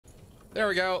There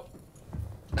we go.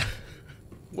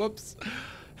 Whoops.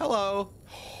 Hello.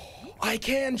 I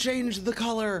can change the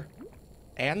color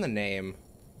and the name.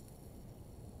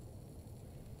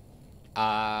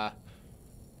 I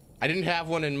didn't have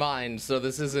one in mind, so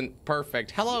this isn't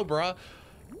perfect. Hello, bruh.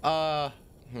 Oh.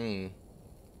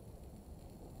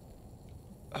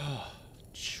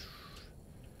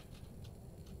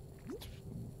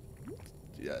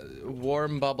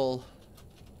 Warm bubble.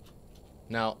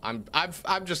 No, I'm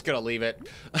just gonna leave it.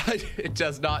 It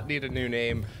does not need a new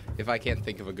name if I can't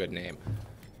think of a good name.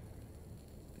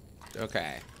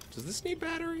 Okay. Does this need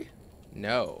battery?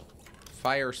 No.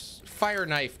 Fire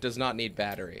knife does not need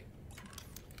battery.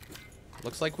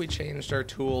 Looks like we changed our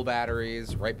tool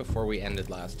batteries right before we ended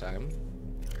last time.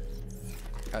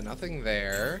 Got nothing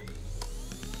there.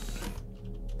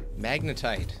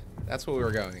 Magnetite. That's what we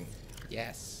were going.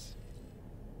 Yes.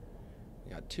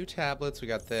 We got 2 tablets. We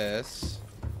got this.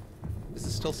 Is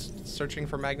this still searching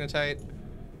for magnetite?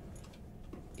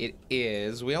 It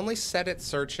is. We only set it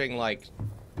searching like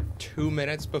 2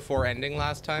 minutes before ending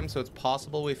last time, so it's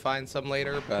possible we find some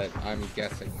later, but I'm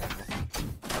guessing now.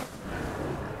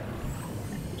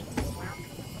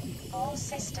 All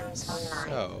systems online.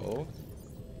 So,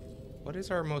 what is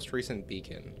our most recent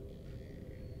beacon?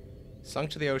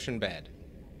 Sunk to the ocean bed.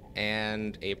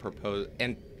 And a proposed...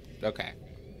 And... Okay.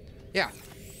 Yeah.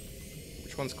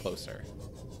 Which one's closer?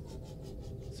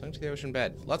 Sunk to the ocean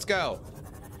bed. Let's go!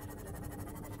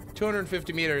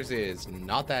 250 meters is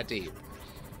not that deep.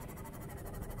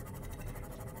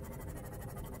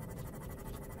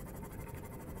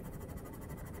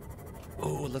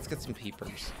 Oh, let's get some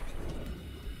peepers.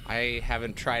 I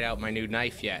haven't tried out my new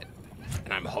knife yet,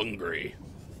 and I'm hungry.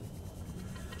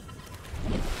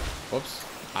 Whoops.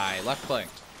 I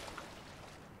left-clicked.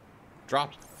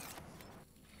 Dropped.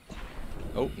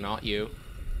 Oh, not you.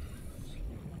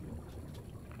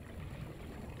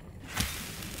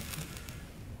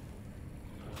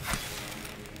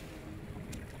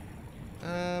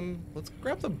 Let's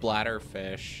grab the bladder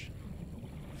fish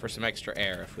for some extra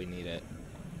air if we need it.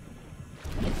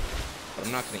 But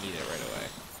I'm not gonna eat it right away.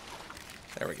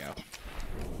 There we go.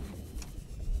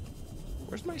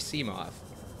 Where's my sea moth?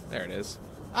 There it is.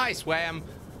 I swam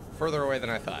further away than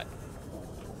I thought.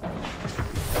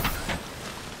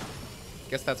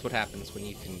 Guess that's what happens when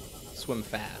you can swim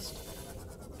fast.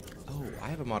 Oh, I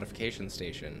have a modification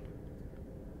station.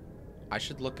 I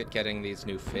should look at getting these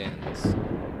new fins.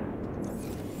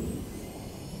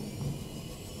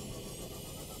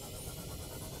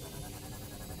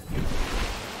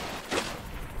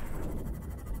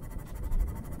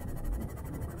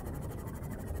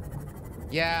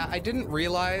 Yeah, I didn't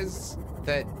realize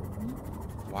that...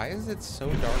 Why is it so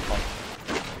dark?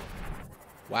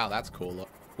 Wow, that's cool.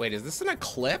 Wait, is this an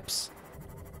eclipse?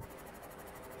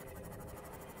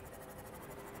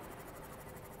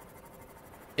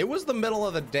 It was the middle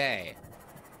of the day.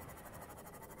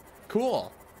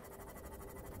 Cool.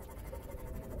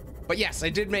 But yes, I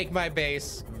did make my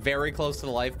base very close to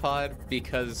the life pod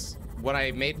because when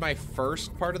I made my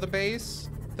first part of the base,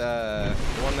 the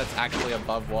one that's actually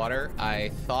above water, I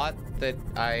thought that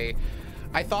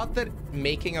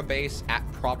making a base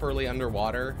properly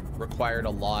underwater required a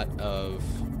lot of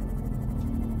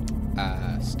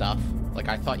stuff. Like,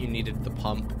 I thought you needed the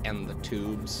pump and the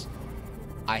tubes.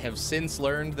 I have since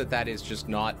learned that that is just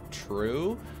not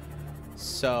true.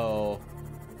 So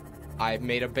I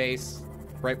made a base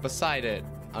right beside it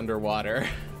underwater.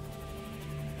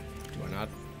 Do I not?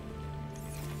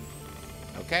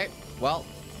 Okay, well,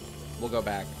 we'll go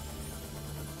back.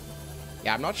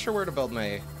 Yeah, I'm not sure where to build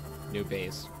my new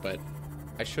base, but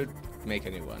I should make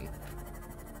a new one.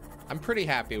 I'm pretty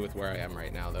happy with where I am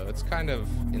right now, though. It's kind of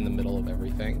in the middle of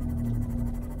everything.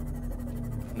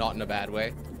 Not in a bad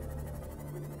way.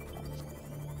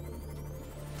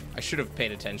 I should have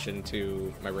paid attention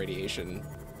to my radiation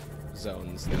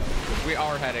zones, though. Because we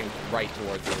are heading right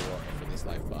towards the Aurora for this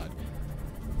life pod.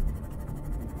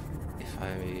 If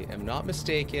I am not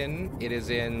mistaken, it is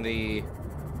in the...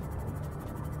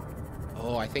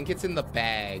 Oh, I think it's in the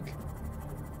bag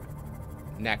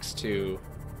next to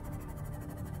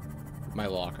my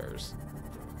lockers.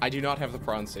 I do not have the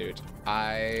prawn suit.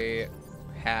 I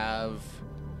have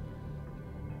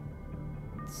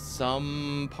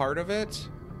some part of it,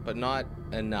 but not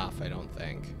enough, I don't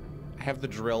think. I have the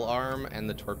drill arm and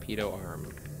the torpedo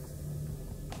arm,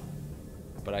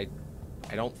 but I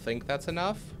don't think that's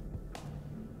enough.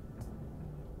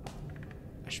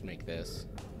 I should make this.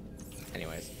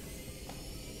 Anyways.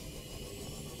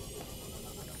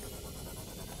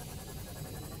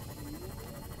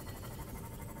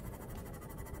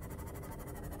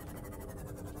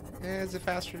 Is it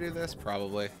faster to do this?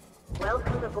 Probably.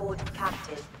 Welcome aboard,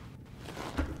 Captain.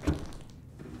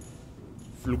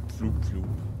 Floop, floop, floop.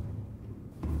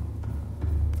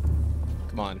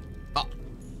 Come on. Oh,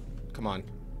 come on.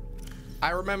 I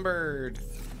remembered.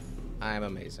 I'm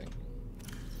amazing.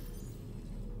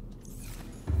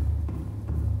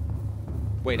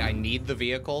 Wait, I need the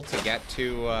vehicle to get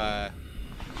to, I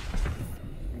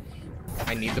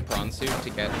need the prawn suit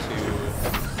to get to...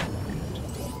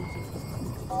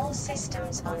 All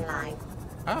systems online.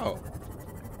 Oh.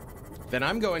 Then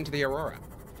I'm going to the Aurora.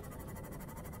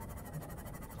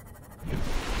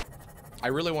 I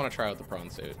really want to try out the prawn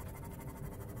suit.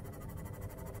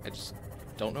 I just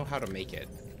don't know how to make it.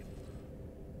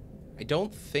 I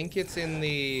don't think it's in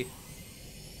the...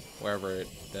 wherever,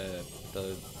 the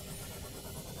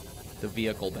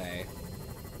vehicle bay.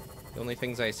 The only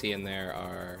things I see in there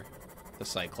are the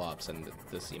Cyclops and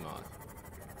the Seamoth.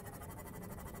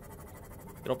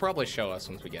 It'll probably show us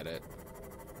once we get it.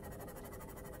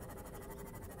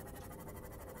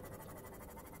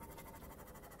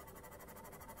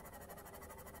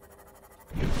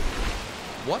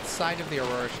 What side of the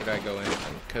Aurora should I go in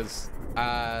on? Because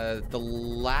the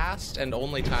last and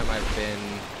only time I've been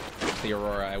to the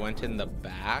Aurora, I went in the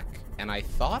back, and I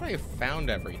thought I found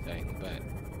everything, but...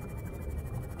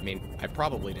 I mean, I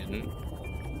probably didn't.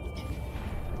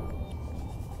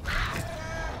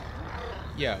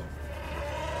 Yo.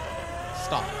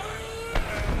 Stop.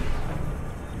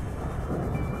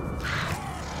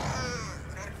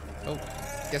 Oh,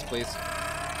 yes, please.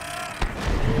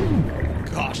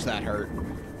 Gosh, that hurt.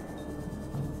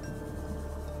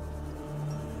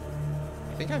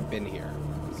 I think I've been here.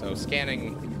 So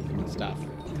scanning stuff,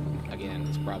 again,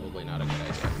 is probably not a good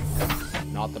idea.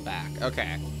 Not the back.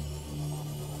 Okay.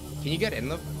 Can you get in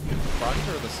the front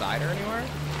or the side or anywhere?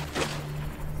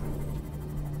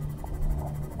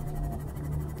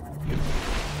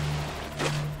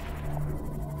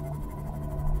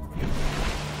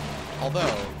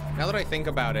 Although, now that I think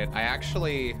about it, I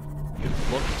actually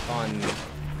looked on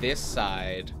this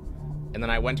side, and then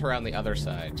I went around the other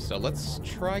side. So let's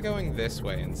try going this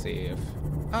way and see if...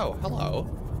 Oh, hello.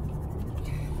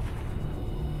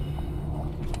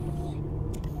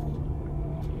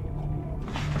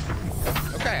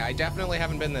 Okay, I definitely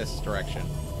haven't been this direction.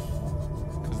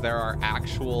 Because there are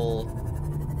actual...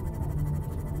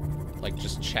 like,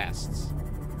 just chests.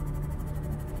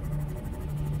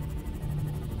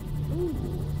 Ooh.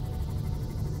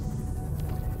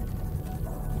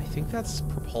 I think that's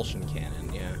propulsion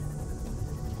cannon, yeah.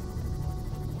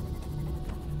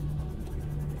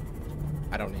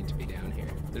 I don't need to be down here.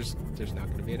 There's not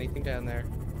going to be anything down there.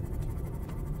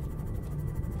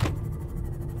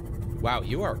 Wow,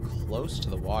 you are close to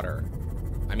the water.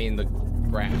 I mean, the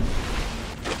ground.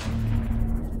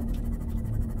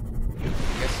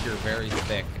 I guess you're very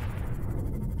thick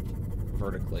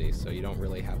vertically, so you don't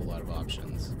really have a lot of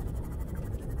options.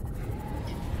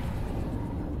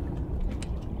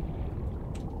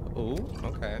 Oh,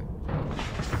 okay.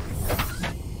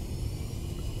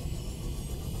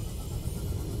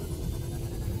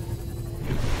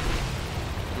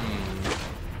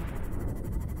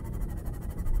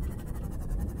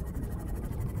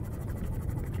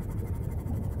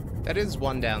 That is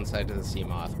one downside to the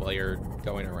Seamoth. While you're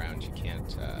going around, you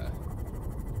can't,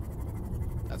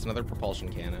 That's another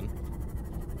propulsion cannon.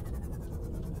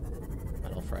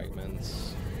 Metal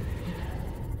fragments.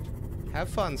 Have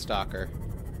fun, Stalker.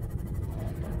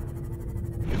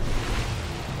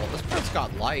 Well, this part's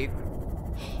got light.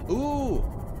 Ooh!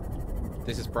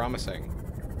 This is promising.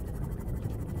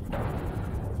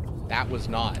 That was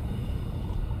not.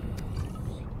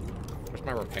 Where's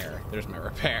my repair? There's my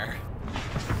repair.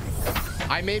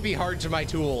 I may be hard to my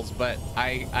tools, but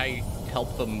I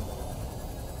help them.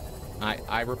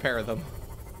 I repair them.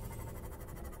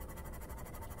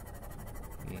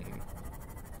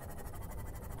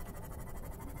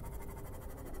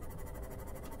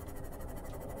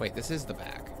 Wait, this is the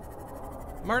back.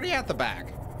 I'm already at the back.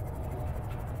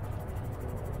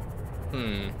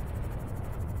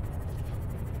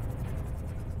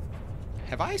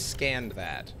 Have I scanned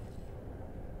that?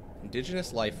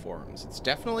 Indigenous life forms. It's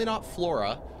definitely not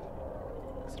flora.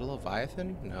 Is it a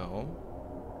leviathan? No.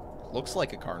 Looks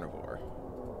like a carnivore.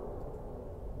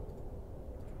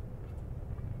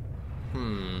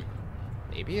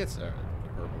 Maybe it's a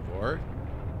herbivore.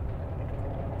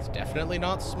 It's definitely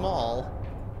not small.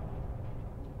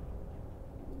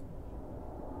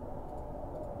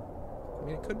 I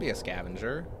mean, it could be a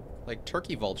scavenger. Like,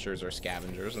 turkey vultures are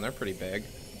scavengers, and they're pretty big.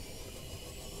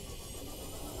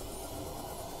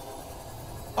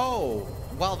 Oh,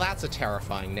 well, that's a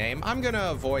terrifying name. I'm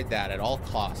gonna avoid that at all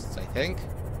costs, I think.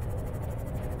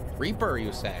 Reaper,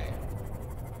 you say?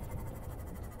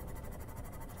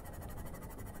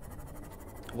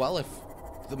 Well, if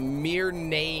the mere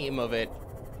name of it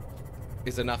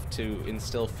is enough to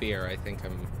instill fear, I think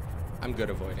I'm good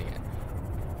avoiding it.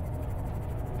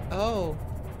 Oh.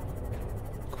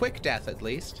 Quick death, at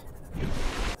least.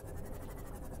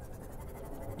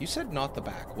 You said not the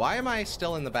back. Why am I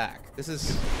still in the back? This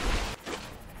is...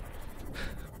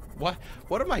 What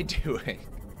am I doing?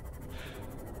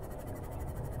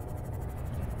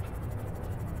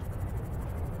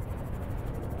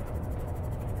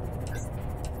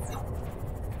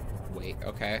 Wait,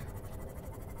 okay.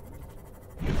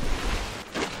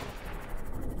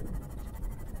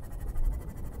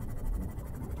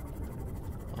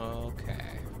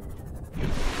 Okay. You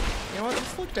know what?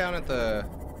 Let's look down at the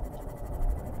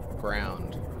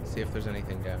ground. See if there's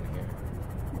anything down here.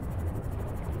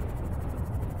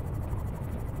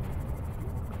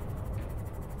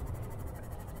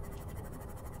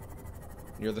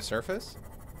 Near the surface?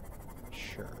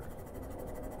 Sure.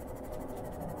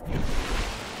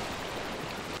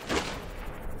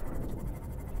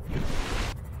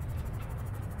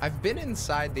 I've been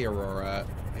inside the Aurora.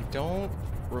 I don't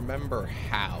remember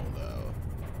how, though.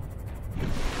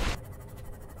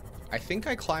 I think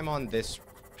I climb on this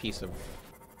piece of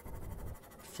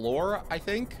floor, I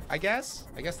think? I guess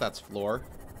that's floor.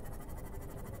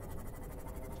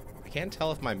 I can't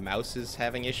tell if my mouse is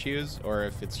having issues or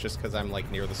if it's just because I'm, like,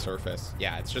 near the surface.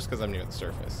 Yeah, it's just because I'm near the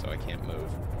surface, so I can't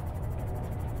move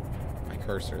my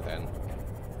cursor then.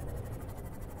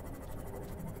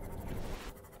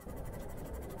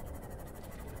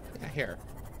 Yeah, here.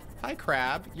 Hi,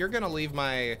 crab. You're gonna leave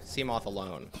my sea moth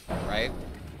alone, right?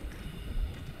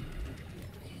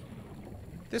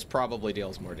 This probably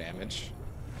deals more damage.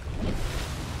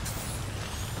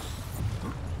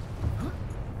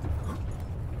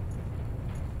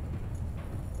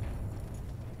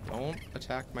 Don't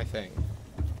attack my thing.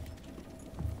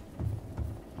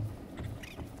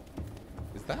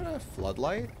 Is that a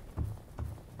floodlight?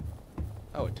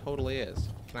 Oh, it totally is.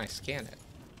 Can I scan it?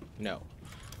 No.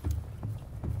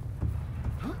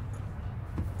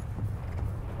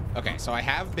 Okay, so I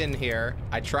have been here.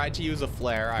 I tried to use a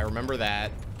flare. I remember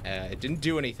that. It didn't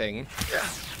do anything.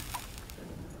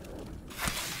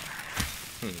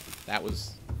 That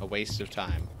was a waste of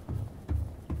time.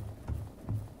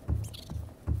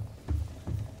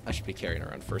 I should be carrying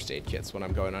around first aid kits when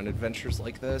I'm going on adventures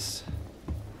like this.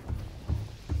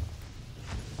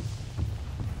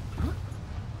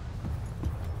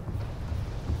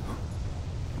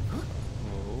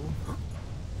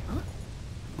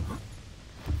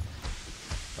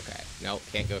 Nope,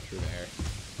 can't go through there.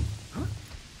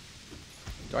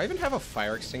 Do I even have a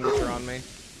fire extinguisher on me?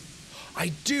 I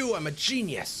do! I'm a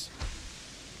genius!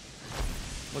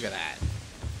 Look at that.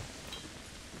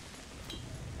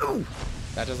 Ooh.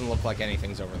 That doesn't look like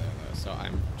anything's over there, though, so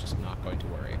I'm just not going to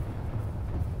worry.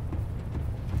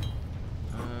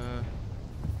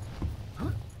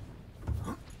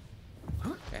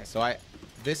 Okay, so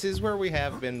this is where we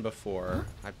have been before.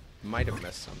 I might have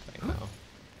missed something, though.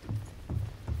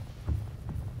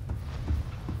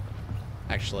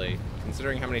 Actually,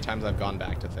 considering how many times I've gone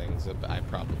back to things, I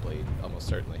probably almost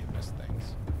certainly have missed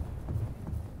things.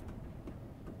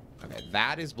 Okay,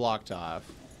 that is blocked off.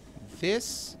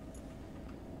 This...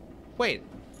 Wait,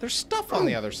 there's stuff on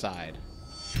the other side.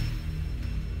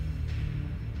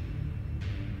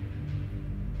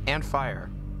 And fire.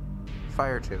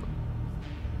 Fire too.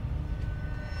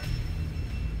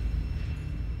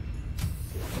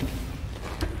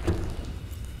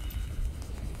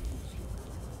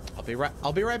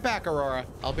 I'll be right back, Aurora.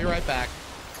 I'll be right back.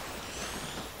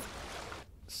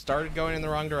 Started going in the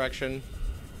wrong direction.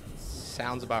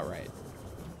 Sounds about right.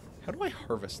 How do I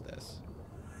harvest this?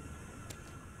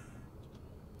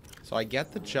 So I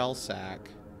get the gel sack.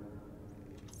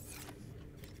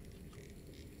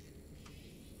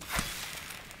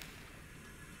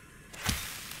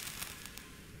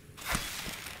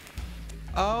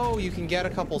 Oh, you can get a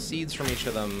couple seeds from each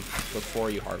of them before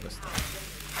you harvest them.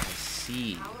 I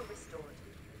see.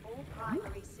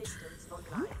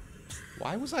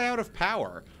 Why was I out of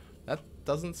power? That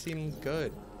doesn't seem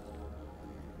good.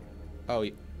 Oh,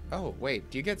 wait.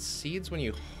 Do you get seeds when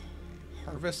you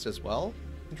harvest as well?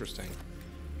 Interesting.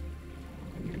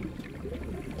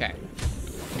 Okay.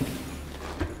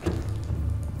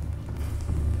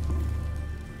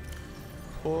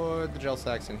 Pour the gel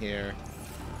sacks in here.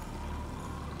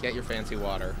 Get your fancy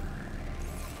water.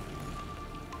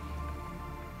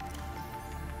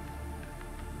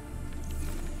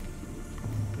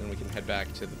 And then we can head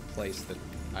back to the place that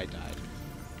I died.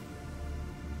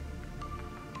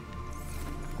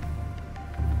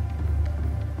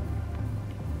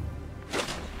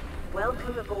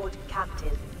 Welcome aboard,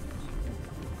 Captain.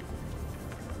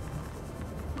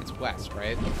 West,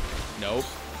 right? Nope.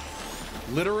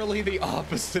 Literally the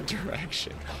opposite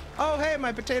direction. Oh, hey,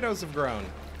 my potatoes have grown.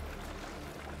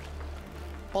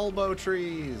 Bulbo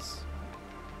trees.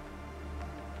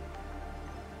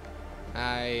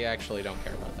 I actually don't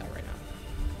care about that right now.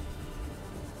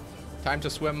 Time to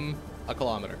swim a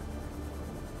kilometer.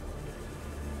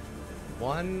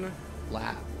 1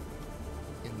 lap.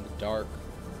 In the dark.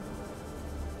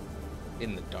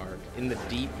 In the dark. In the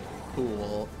deep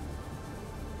pool.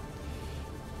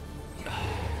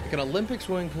 Like an Olympic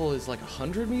swimming pool is like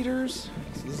 100 meters?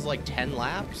 So this is like 10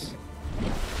 laps?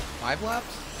 5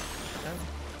 laps? 10?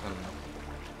 I don't know.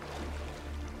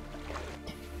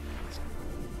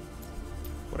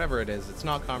 Whatever it is, it's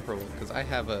not comparable because I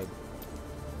have a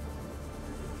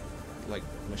like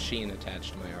machine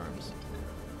attached to my arms.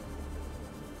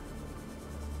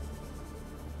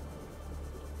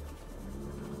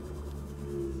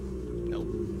 Nope.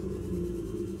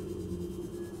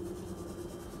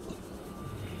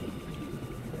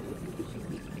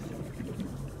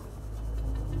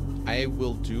 I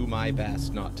will do my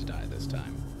best not to die this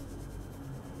time.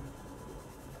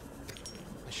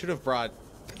 I should have brought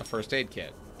a first aid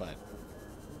kit, but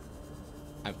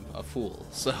I'm a fool,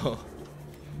 so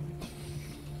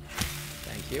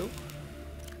thank you.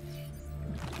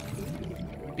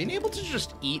 Being able to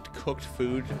just eat cooked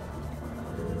food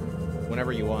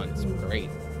whenever you want is great.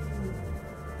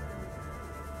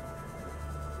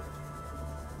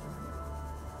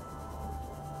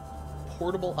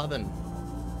 Portable oven.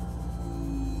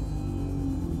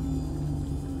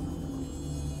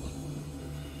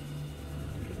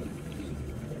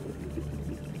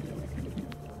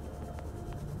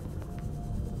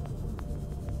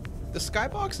 The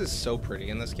skybox is so pretty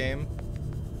in this game.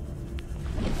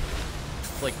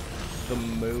 It's like the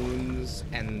moons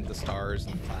and the stars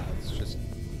and the clouds. Just,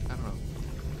 I don't know.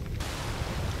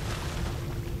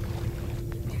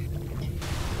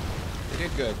 They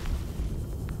did good.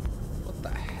 What the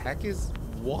heck is...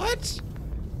 What?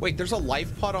 Wait, there's a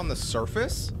life pod on the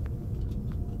surface?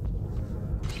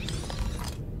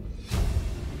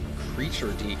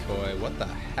 Creature decoy. What the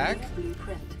heck?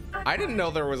 I didn't know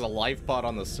there was a life pod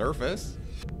on the surface.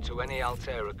 To any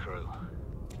Altera crew.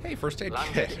 Hey, first aid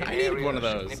kit. I need one of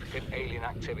those. Significant alien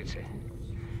activity.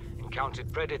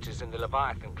 Encountered predators in the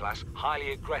Leviathan class,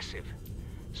 highly aggressive.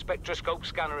 Spectroscope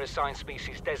scanner assigned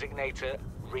species designator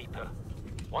Reaper.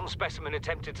 One specimen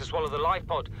attempted to swallow the life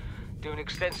pod, doing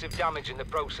extensive damage in the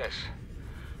process.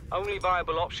 Only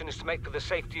viable option is to make for the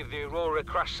safety of the Aurora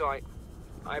crash site.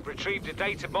 I have retrieved a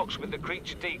data box with the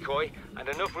creature decoy and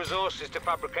enough resources to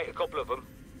fabricate a couple of them.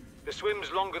 The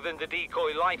swim's longer than the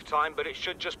decoy lifetime, but it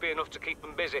should just be enough to keep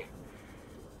them busy.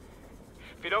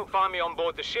 If you don't find me on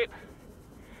board the ship,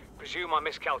 presume I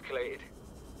miscalculated.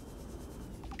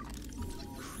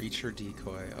 Creature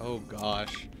decoy. Oh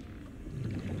gosh.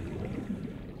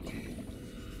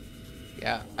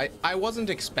 Yeah, I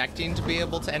wasn't expecting to be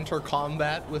able to enter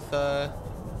combat with a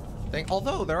thing.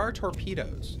 Although there are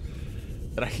torpedoes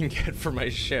that I can get for my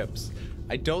ships.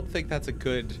 I don't think that's a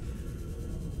good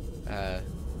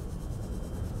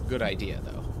good idea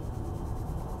though.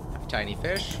 Tiny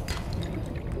fish.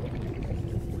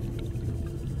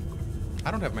 I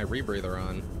don't have my rebreather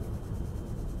on.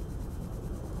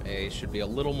 I should be a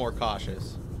little more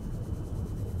cautious.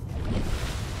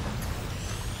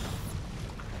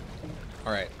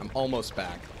 All right, I'm almost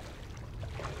back.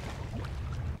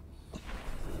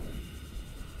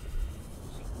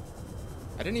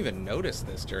 I didn't even notice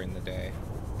this during the day.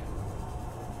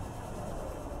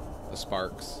 The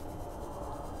sparks.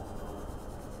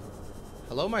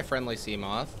 Hello, my friendly sea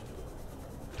moth.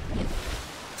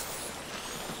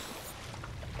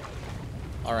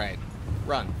 All right,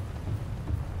 run.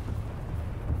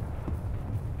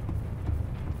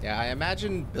 Yeah, I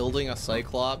imagine building a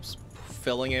Cyclops,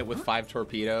 filling it with 5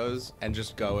 torpedoes, and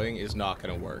just going is not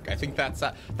going to work. I think that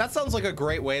sounds like a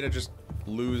great way to just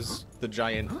lose the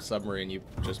giant submarine you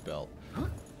just built.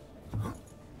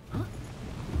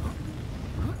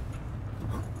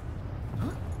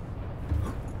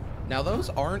 Now, those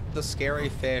aren't the scary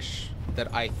fish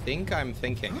that I think I'm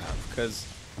thinking of, because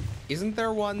isn't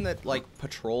there one that, like,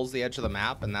 patrols the edge of the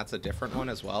map, and that's a different one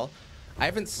as well? I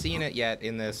haven't seen it yet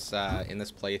in this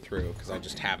playthrough, because I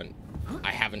just haven't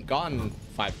gone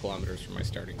 5 kilometers from my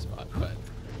starting spot, but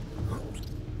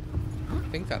I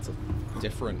think that's a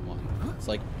different one. It's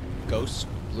like Ghost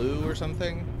Blue or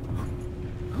something.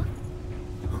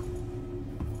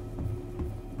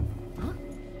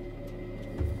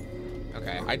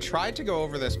 Okay, I tried to go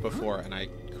over this before and I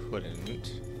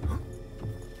couldn't.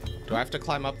 Do I have to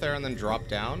climb up there and then drop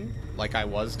down like I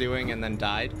was doing and then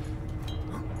died?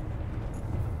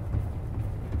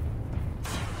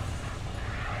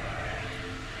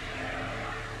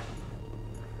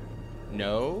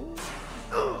 No.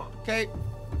 Okay.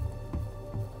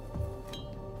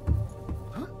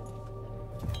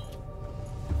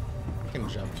 I can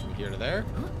jump from here to there.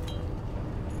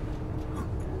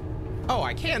 Oh,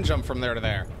 I can jump from there to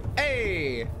there.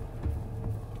 Hey!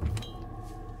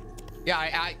 Yeah,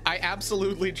 I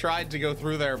absolutely tried to go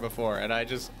through there before, and I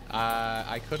just,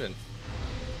 I couldn't.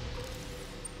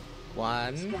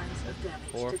 1,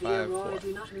 4, 5, 4.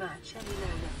 Do not match any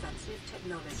known offensive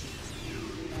technologies.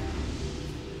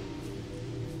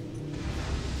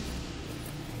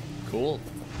 Cool.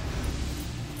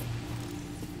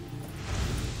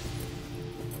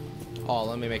 Oh,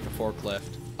 let me make a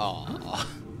forklift. Aw.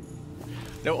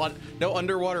 No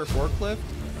underwater forklift?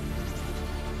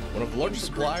 One of the largest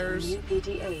suppliers.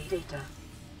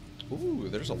 Ooh,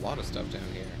 there's a lot of stuff down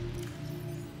here.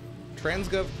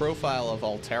 Transgov profile of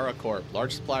Altera Corp.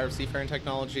 Large supplier of seafaring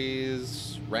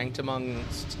technologies, ranked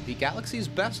amongst the galaxy's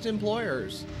best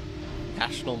employers.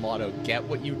 National motto, get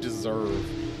what you deserve.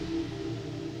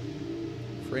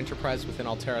 For enterprise within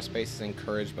Altera, space is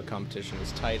encouraged, but competition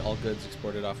is tight. All goods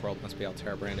exported off-world must be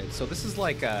Altera branded. So this is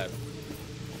like a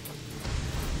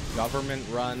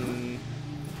government-run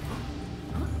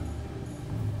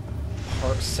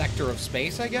sector of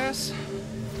space, I guess?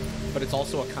 But it's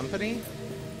also a company?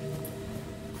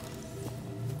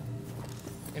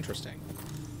 Interesting.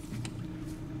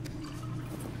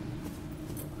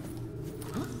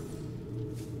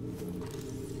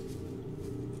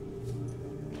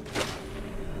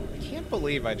 I can't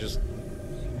believe I just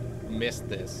missed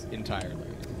this entirely.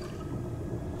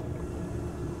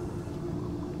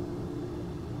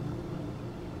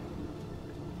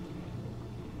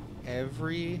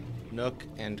 Every nook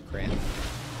and cranny.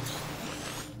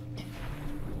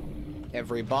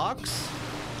 Every box.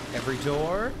 Every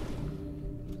door.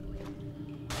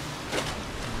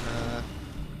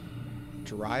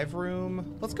 Drive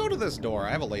room. Let's go to this door.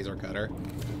 I have a laser cutter.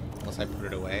 Unless I put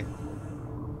it away.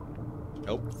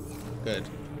 Nope. Good.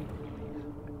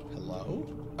 Hello?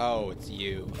 Oh, it's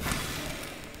you.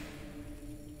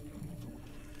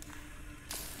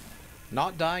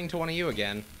 Not dying to one of you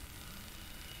again.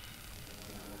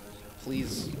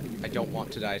 Please, I don't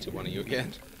want to die to one of you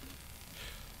again.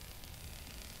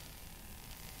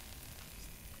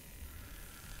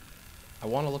 I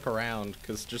want to look around,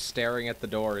 because just staring at the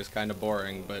door is kind of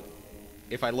boring, but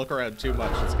if I look around too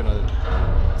much, it's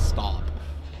gonna stop.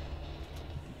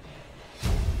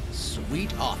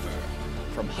 Sweet offer.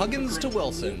 From Huggins to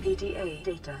Wilson.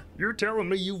 You're telling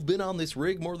me you've been on this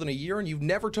rig more than a year and you've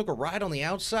never took a ride on the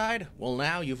outside? Well,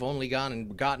 now you've only gone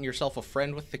and gotten yourself a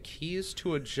friend with the keys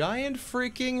to a giant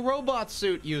freaking robot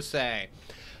suit, you say.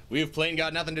 We've plain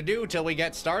got nothing to do till we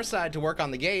get Starside to work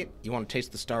on the gate. You want to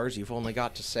taste the stars? You've only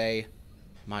got to say,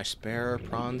 my spare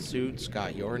prawn suit's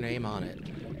got your name on it.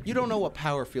 You don't know what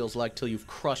power feels like till you've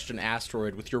crushed an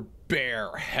asteroid with your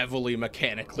bare, heavily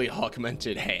mechanically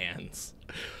augmented hands.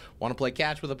 Want to play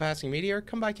catch with a passing meteor?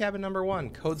 Come by cabin number 1.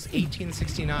 Code's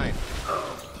 1869.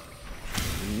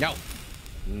 No.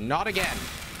 Not again.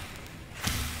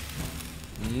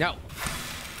 No.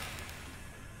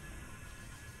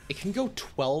 It can go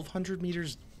 1,200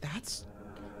 meters. That's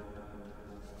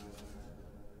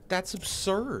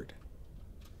absurd.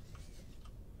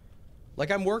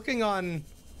 Like, I'm working on...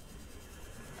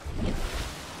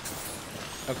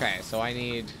 Okay, so I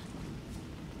need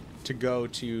to go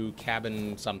to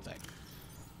cabin something.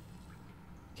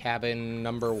 Cabin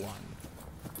number 1.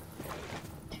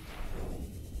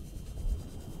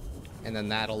 And then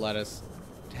that'll let us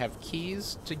have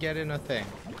keys to get in a thing.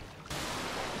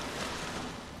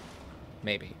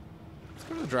 Maybe. Let's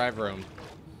go to the drive room.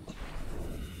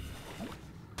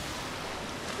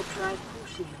 The drive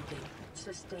portion unit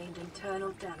sustained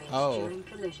internal damage during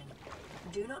collision.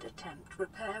 Do not attempt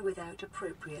repair without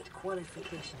appropriate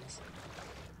qualifications.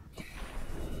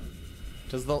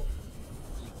 Does the...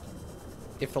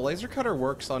 If the laser cutter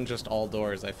works on just all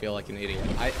doors, I feel like an idiot.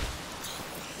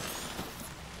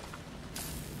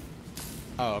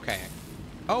 Oh, okay.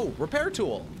 Oh, repair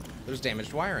tool! There's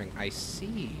damaged wiring. I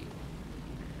see.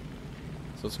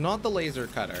 So it's not the laser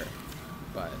cutter,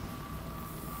 but...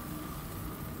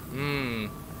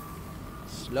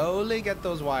 Slowly get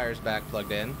those wires back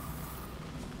plugged in.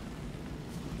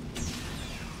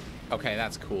 Okay,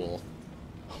 that's cool.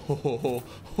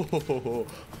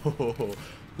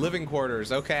 Living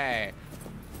quarters, okay.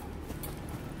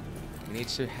 I need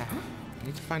to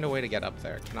find a way to get up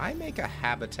there. Can I make a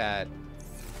habitat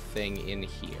thing in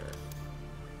here?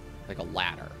 Like a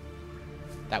ladder.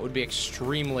 That would be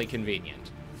extremely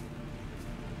convenient.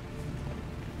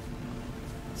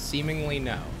 Seemingly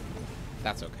no.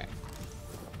 That's okay.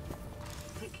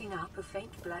 Pick picking up a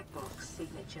faint black box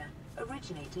signature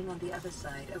originating on the other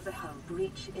side of the hull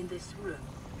breach in this room.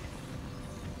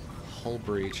 Hull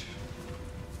breach.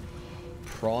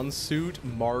 Prawn suit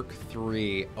Mark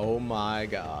III. Oh my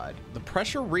god. The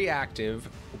pressure reactive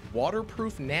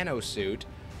waterproof nanosuit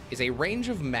is a range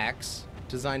of mechs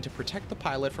designed to protect the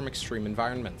pilot from extreme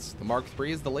environments. The Mark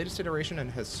III is the latest iteration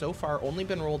and has so far only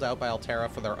been rolled out by Altera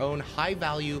for their own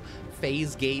high-value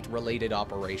phase gate-related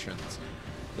operations.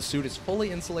 The suit is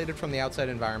fully insulated from the outside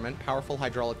environment. Powerful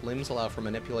hydraulic limbs allow for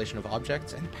manipulation of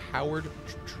objects and powered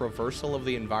traversal of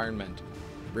the environment.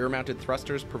 Rear-mounted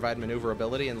thrusters provide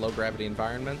maneuverability in low-gravity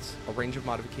environments. A range of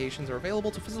modifications are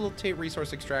available to facilitate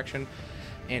resource extraction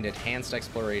and enhanced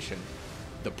exploration.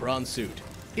 The Prawn suit.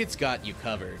 It's got you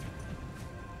covered.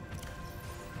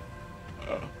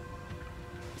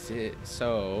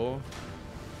 So,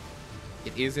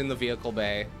 it is in the vehicle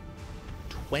bay.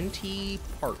 20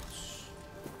 parts.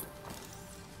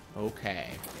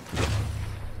 Okay.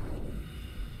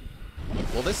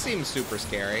 Well, this seems super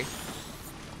scary.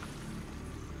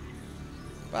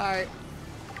 Bye.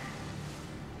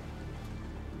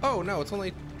 Oh, no, it's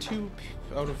only 2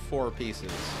 out of 4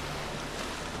 pieces.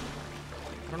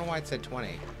 I don't know why it said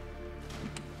 20.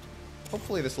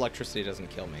 Hopefully this electricity doesn't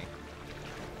kill me.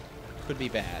 Could be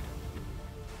bad.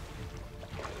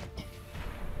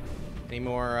 Any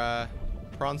more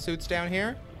prawn suits down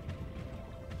here?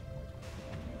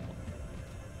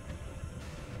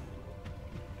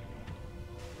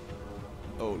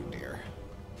 Oh dear.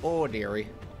 Oh dearie.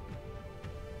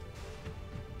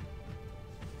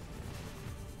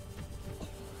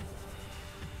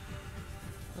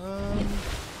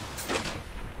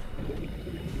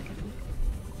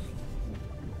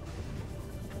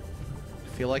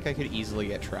 I feel like I could easily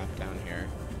get trapped down here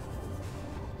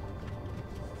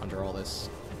under all this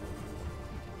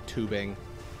tubing,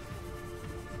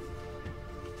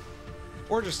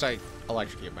 or just I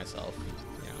electrocute myself.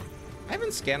 You know, I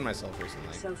haven't scanned myself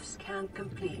recently. Self-scan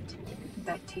complete.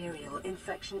 Bacterial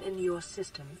infection in your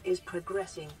system is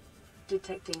progressing,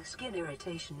 detecting skin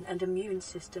irritation and immune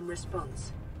system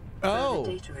response. Oh,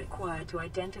 further data required to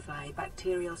identify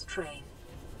bacterial strain.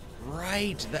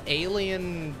 Right, the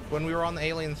alien, when we were on the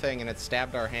alien thing and it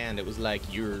stabbed our hand, it was like,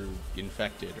 you're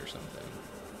infected or something.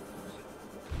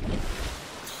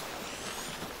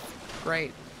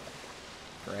 Great.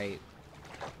 Great.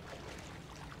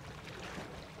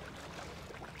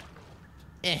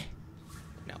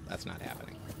 No, that's not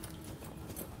happening.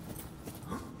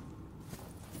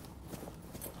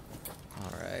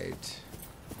 All right.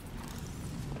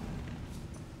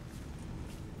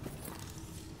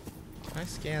 Can I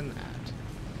scan that?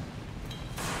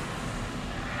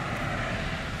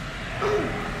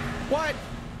 What?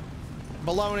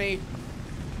 Baloney.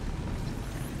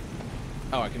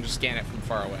 Oh, I can just scan it from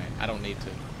far away. I don't need to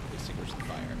extinguish the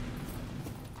fire.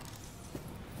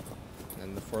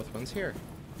 And the 4th one's here.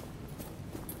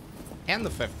 And the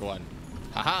 5th one.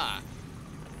 Haha!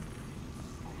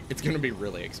 It's gonna be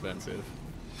really expensive.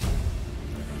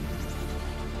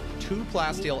 2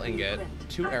 plasteel ingot,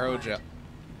 2 aerogel.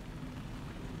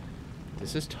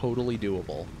 This is totally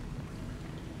doable.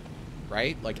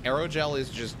 Right? Like, aerogel is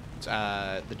just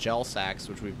the gel sacks,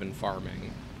 which we've been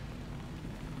farming.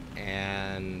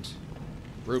 And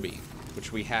ruby,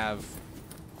 which we have,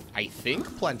 I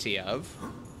think, plenty of.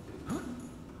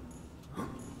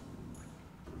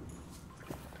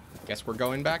 Guess we're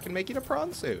going back and making a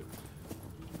prawn suit.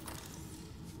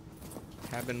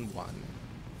 Cabin 1.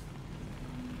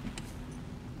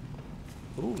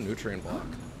 Ooh, nutrient block.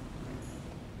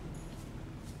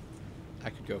 I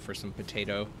could go for some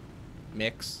potato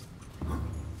mix.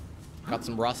 Got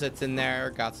some russets in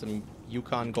there. Got some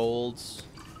Yukon Golds.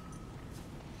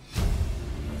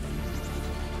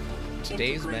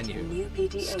 Today's menu.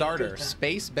 Starter,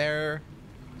 Space Bear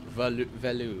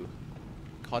Velu.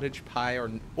 Cottage pie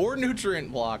or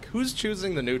nutrient block. Who's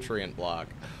choosing the nutrient block?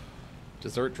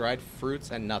 Dessert, dried fruits,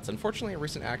 and nuts. Unfortunately, a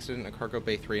recent accident in Cargo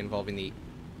Bay 3 involving the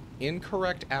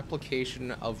incorrect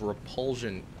application of a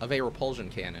repulsion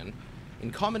cannon in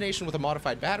combination with a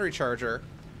modified battery charger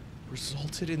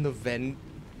resulted in the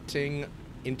venting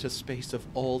into space of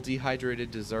all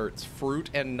dehydrated desserts. Fruit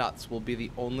and nuts will be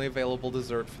the only available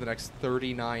dessert for the next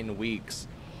 39 weeks.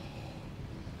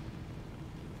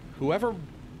 Whoever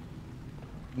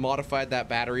modified that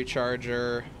battery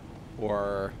charger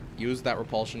or used that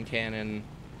repulsion cannon,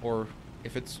 or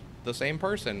if it's the same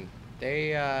person,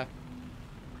 they're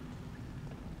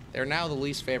now the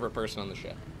least favorite person on the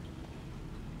ship.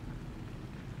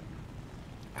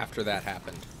 After that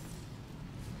happened.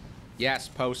 Yes,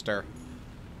 poster.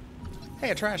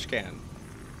 Hey, a trash can.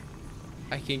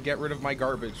 I can get rid of my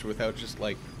garbage without just,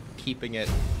 like, keeping it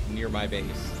near my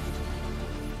base.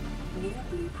 New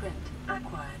blueprint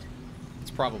acquired.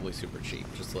 It's probably super cheap,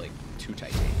 just like 2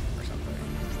 titanium or something.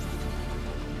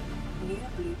 New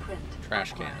blueprint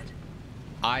Trash acquired. can.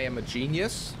 I am a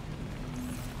genius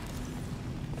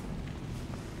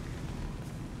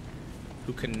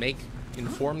who can make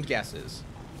informed guesses.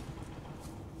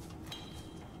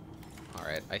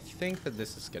 Alright, I think that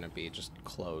this is gonna be just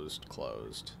closed.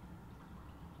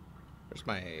 Where's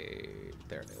my...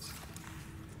 There it is.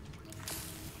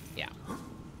 Yeah.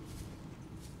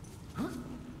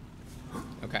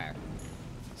 Okay.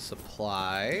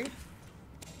 Supply.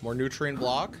 More nutrient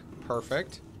block.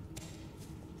 Perfect.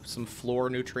 Some floor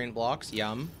nutrient blocks.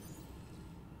 Yum.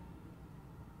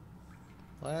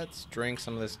 Let's drink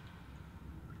some of this.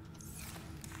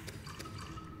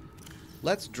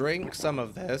 Let's drink some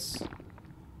of this.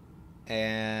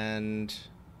 And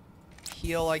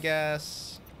heal, I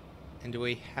guess. And do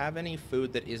we have any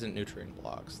food that isn't nutrient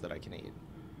blocks that I can eat?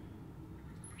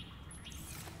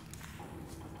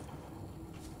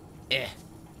 I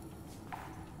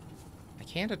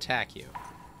can't attack you.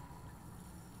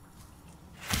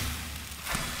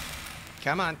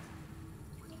 Come on.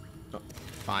 Oh,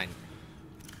 fine.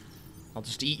 I'll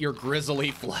just eat your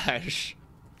grisly flesh.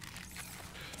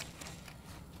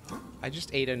 I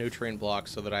just ate a nutrient block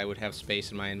so that I would have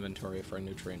space in my inventory for a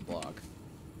nutrient block.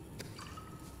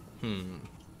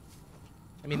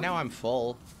 I mean, now I'm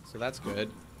full, so that's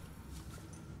good.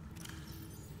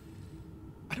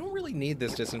 I don't really need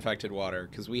this disinfected water,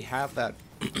 because we have that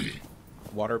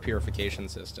water purification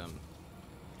system.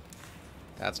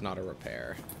 That's not a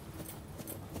repair.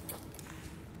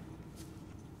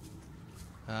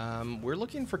 We're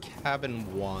looking for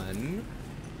cabin 1.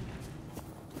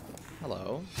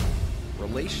 Hello.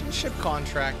 Relationship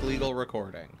contract legal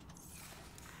recording.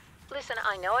 Listen,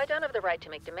 I know I don't have the right to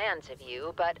make demands of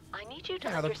you, but I need you to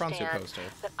understand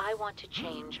that I want to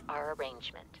change our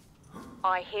arrangement.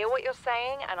 I hear what you're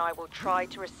saying, and I will try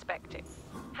to respect it.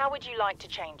 How would you like to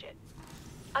change it?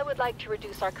 I would like to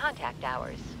reduce our contact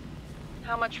hours.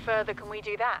 How much further can we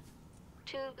do that?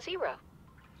 To 0.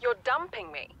 You're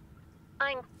dumping me.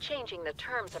 I'm changing the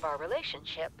terms of our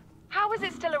relationship. How is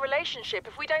it still a relationship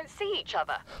if we don't see each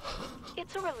other?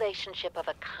 It's a relationship of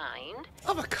a kind.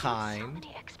 Of a kind? So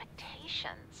many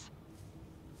expectations.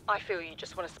 I feel you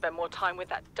just want to spend more time with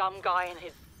that dumb guy in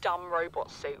his dumb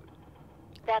robot suit.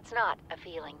 That's not a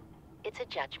feeling. It's a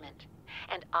judgment.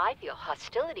 And I feel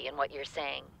hostility in what you're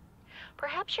saying.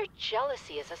 Perhaps your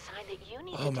jealousy is a sign that you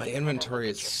need to Oh, my inventory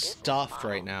is stuffed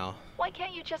right now. Why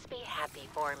can't you just be happy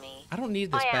for me? I don't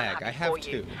need this bag. I have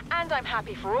 2. And I'm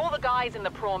happy for all the guys in the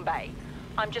Prawn Bay.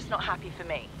 I'm just not happy for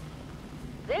me.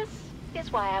 This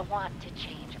is why I want to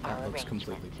change our That looks arrangement.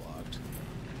 completely blocked.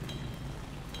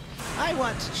 I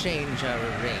want to change our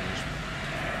arrangement.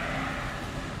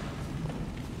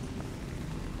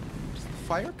 Does the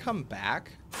fire come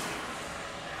back?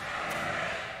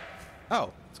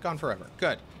 Oh, it's gone forever.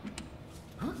 Good.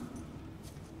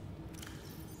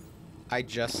 I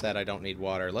just said I don't need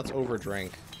water. Let's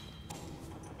overdrink.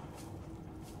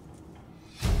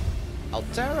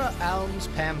 Altera Elms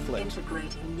pamphlet.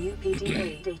 Integrating new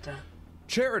PDA data.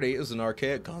 Charity is an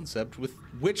archaic concept with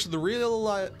which the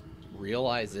realism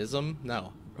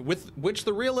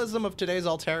of today's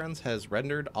Alterans has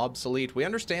rendered obsolete. We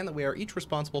understand that we are each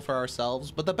responsible for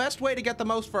ourselves, but the best way to get the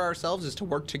most for ourselves is to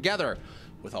work together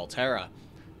with Altera.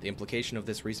 The implication of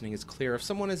this reasoning is clear. If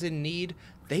someone is in need,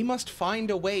 they must find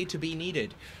a way to be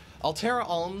needed. Altera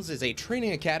Alms is a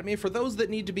training academy for those that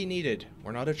need to be needed.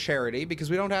 We're not a charity because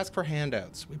we don't ask for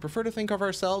handouts. We prefer to think of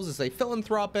ourselves as a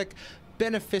philanthropic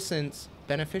beneficence?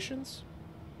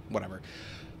 Whatever.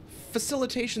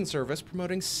 Facilitation service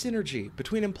promoting synergy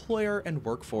between employer and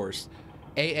workforce.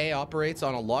 AA operates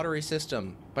on a lottery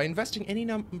system. By investing any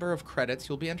number of credits,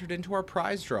 you'll be entered into our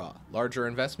prize draw. Larger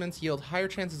investments yield higher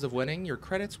chances of winning. Your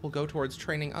credits will go towards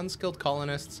training unskilled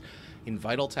colonists in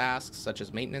vital tasks such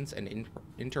as maintenance and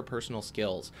interpersonal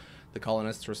skills. The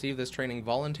colonists receive this training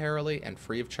voluntarily and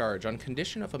free of charge on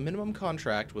condition of a minimum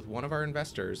contract with one of our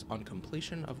investors on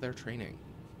completion of their training.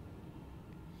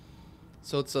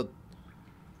 So it's a...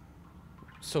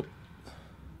 So...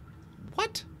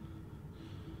 What?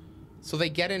 So they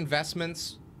get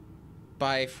investments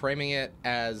by framing it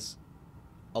as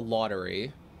a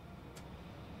lottery,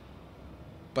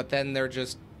 but then they're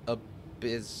just a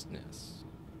business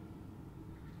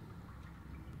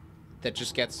that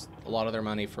just gets a lot of their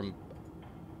money from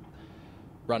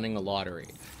running a lottery.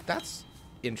 That's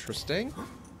interesting.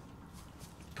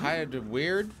 Kind of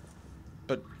weird,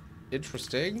 but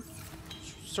interesting.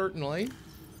 Certainly.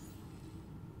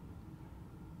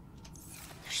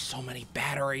 There's so many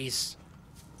batteries.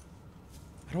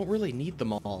 I don't really need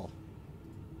them all.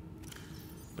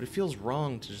 But it feels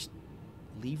wrong to just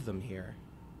leave them here.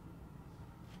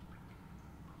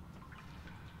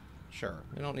 Sure,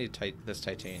 we don't need this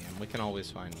titanium. We can always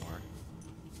find more.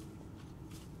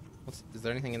 Is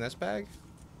there anything in this bag?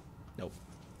 Nope.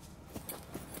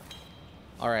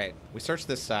 Alright, we searched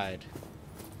this side.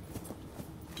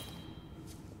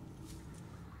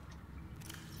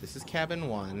 This is cabin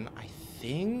 1. I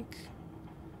think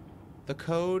the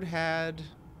code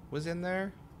was in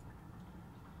there.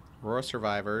 Aurora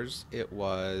survivors. It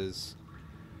was...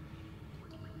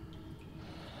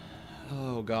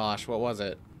 Oh gosh, what was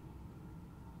it?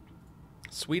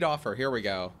 Sweet offer, here we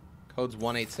go. Code's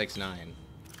 1869.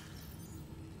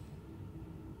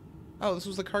 Oh, this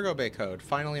was the cargo bay code.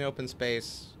 Finally in open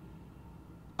space.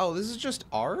 Oh, this is just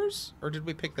ours? Or did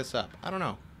we pick this up? I don't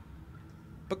know.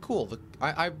 But cool.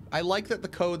 I like that the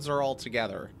codes are all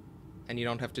together. And you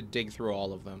don't have to dig through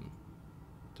all of them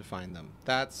to find them.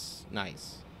 That's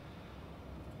nice.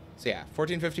 So yeah,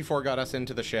 1454 got us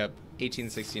into the ship.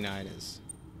 1869 is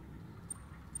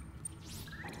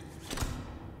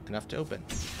enough to open.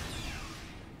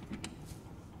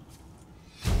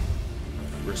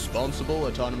 Responsible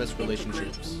autonomous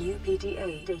relationships. New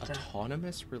PDA data.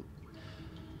 Autonomous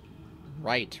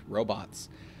Right, robots.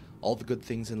 All the good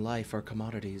things in life are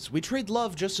commodities. We trade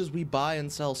love just as we buy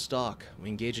and sell stock. We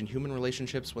engage in human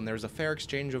relationships when there's a fair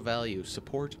exchange of value.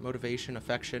 Support, motivation,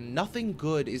 affection. Nothing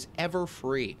good is ever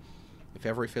free. If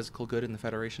every physical good in the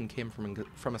Federation came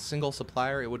from a single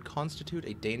supplier, it would constitute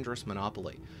a dangerous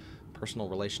monopoly. Personal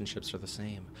relationships are the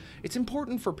same. It's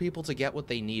important for people to get what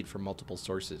they need from multiple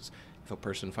sources. If a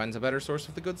person finds a better source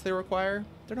of the goods they require,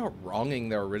 they're not wronging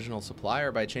their original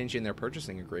supplier by changing their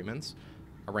purchasing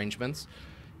arrangements.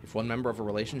 If one member of a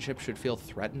relationship should feel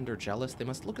threatened or jealous, they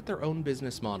must look at their own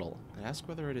business model and ask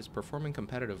whether it is performing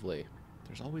competitively.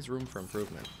 There's always room for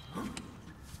improvement.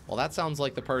 Well, that sounds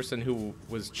like the person who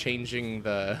was changing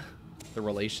the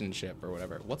relationship or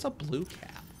whatever. What's a blue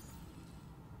cap?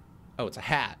 Oh, it's a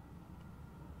hat.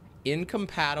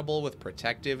 Incompatible with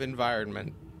protective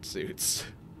environment suits.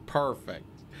 Perfect.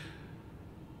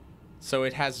 So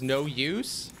it has no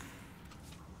use?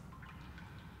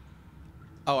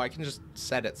 Oh, I can just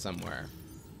set it somewhere.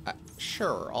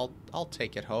 Sure, I'll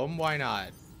take it home. Why not?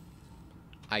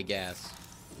 I guess.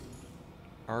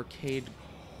 Arcade.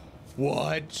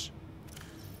 What?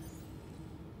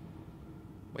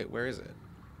 Wait, where is it?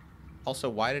 Also,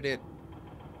 why did it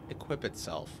equip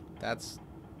itself? That's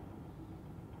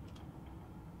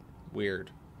weird.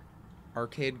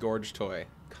 Arcade gorge toy.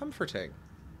 Comforting.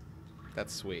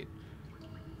 That's sweet.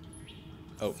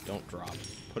 Oh, don't drop.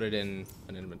 Put it in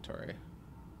an inventory.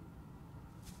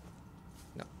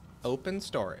 No. Open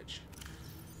storage.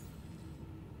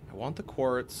 I want the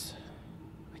quartz.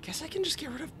 I guess I can just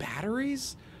get rid of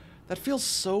batteries? That feels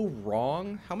so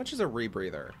wrong. How much is a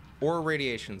rebreather? Or a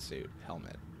radiation suit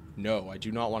helmet? No, I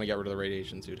do not want to get rid of the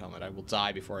radiation suit helmet. I will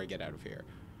die before I get out of here.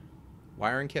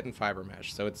 Wiring kit and fiber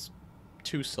mesh. So it's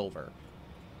 2 silver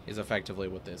is effectively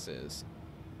what this is.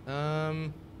 I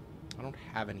don't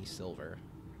have any silver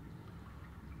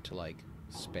to, like,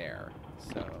 spare,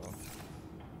 so...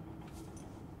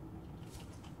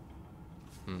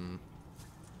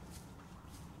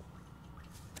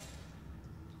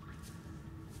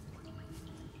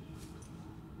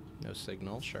 No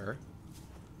signal, sure.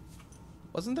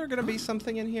 Wasn't there gonna be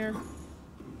something in here?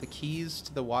 The keys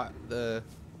to the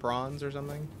bronze or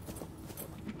something?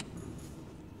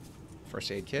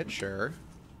 First aid kit, sure.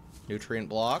 Nutrient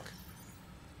block.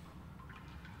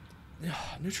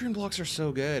 Nutrient blocks are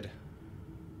so good.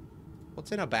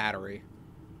 What's in a battery?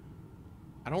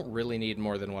 I don't really need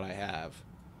more than what I have.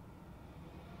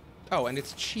 Oh, and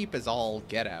it's cheap as all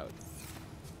get out.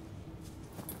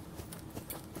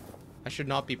 I should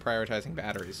not be prioritizing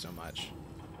batteries so much.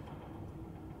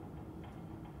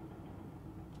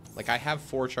 Like, I have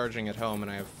 4 charging at home, and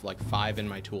I have, like, 5 in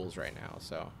my tools right now,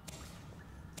 so...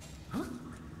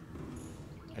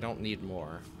 I don't need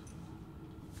more.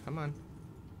 Come on.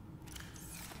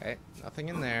 Okay, nothing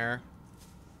in there.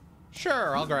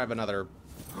 Sure, I'll grab another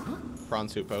prawn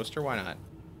suit poster, why not?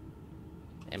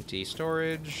 Empty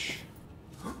storage.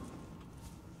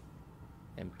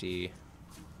 Empty.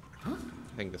 I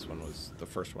think this one was the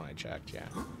first one I checked, yeah.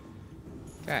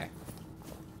 Okay.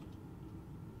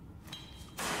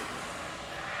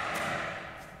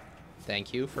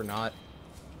 Thank you for not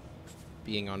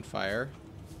being on fire.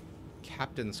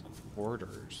 Captain's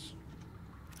quarters.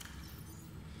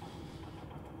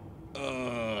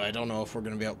 I don't know if we're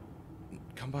gonna be able...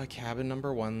 Come by cabin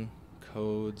number 1,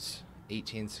 codes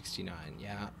 1869,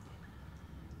 yeah.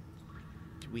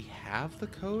 Do we have the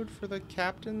code for the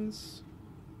captain's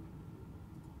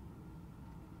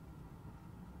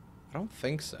I don't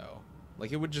think so.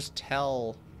 Like, it would just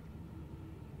tell...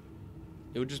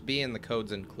 It would just be in the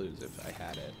codes and clues if I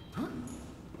had it.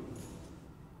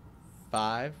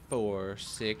 5, 4,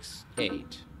 6,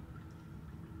 8.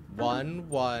 1,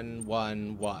 1,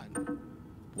 1, 1.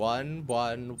 1,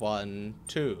 1, 1,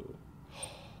 2.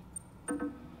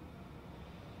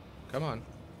 Come on.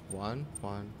 1,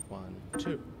 1, 1,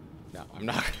 2. No, I'm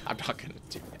not gonna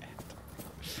do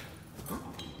that.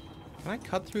 Can I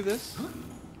cut through this?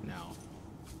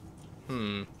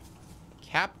 No.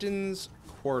 Captain's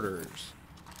quarters.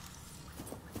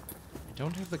 I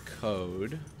don't have the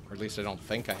code, or at least I don't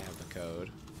think I have the code.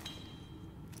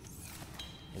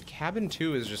 And cabin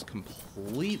 2 is just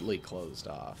completely closed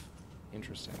off.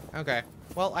 Interesting. Okay.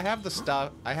 Well, I have the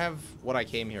stuff. I have what I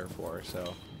came here for, so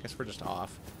I guess we're just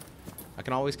off. I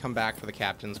can always come back for the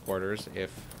captain's quarters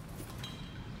if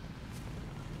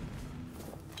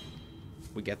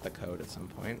we get the code at some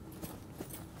point.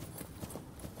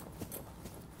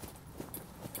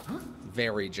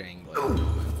 Very jangly.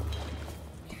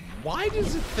 Why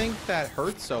does it think that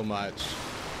hurts so much?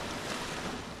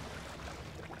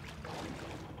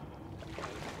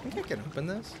 I think I can open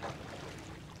this.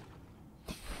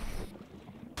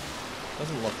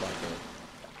 Doesn't look like it.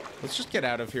 Let's just get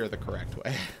out of here the correct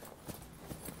way.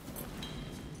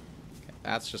 Okay,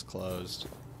 that's just closed.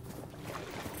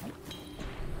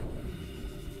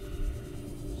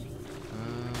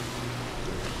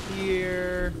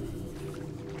 Here.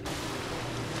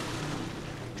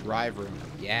 Drive room.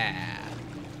 Yeah.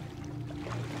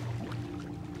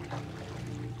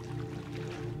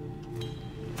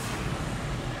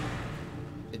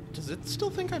 Does it still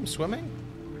think I'm swimming?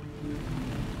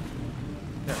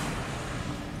 There.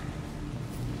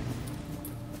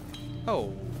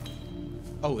 Oh.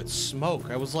 Oh, it's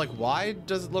smoke. I was like, why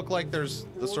does it look like there's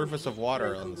the surface of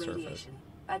water on the surface?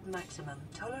 At maximum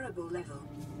tolerable level.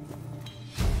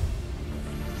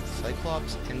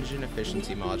 Cyclops engine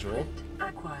efficiency module.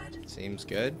 Acquired. Seems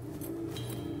good.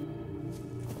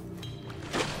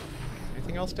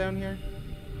 Anything else down here?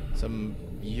 Some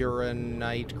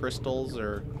uranite crystals,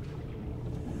 or...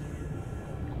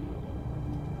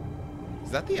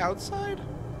 Is that the outside?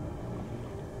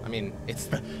 I mean, it's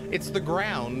the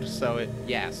ground, so it...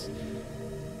 Yes.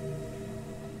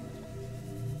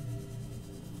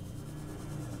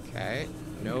 Okay.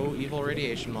 No evil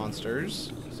radiation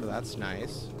monsters, so that's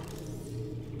nice.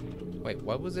 Wait,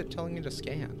 what was it telling me to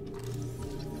scan?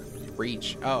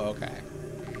 Breach. Oh, okay.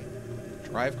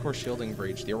 Drive core shielding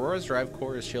breach. The Aurora's drive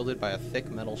core is shielded by a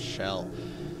thick metal shell.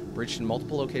 Breached in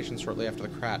multiple locations shortly after the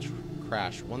crash.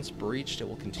 Once breached, it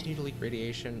will continue to leak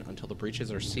radiation until the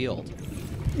breaches are sealed.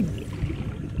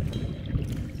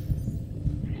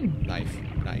 Knife,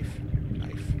 knife,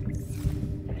 knife.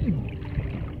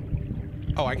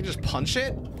 Oh, I can just punch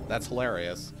it? That's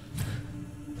hilarious.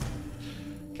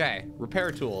 Okay,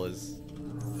 repair tool is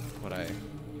what I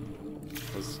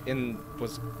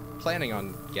was planning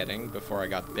on getting before I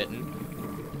got bitten.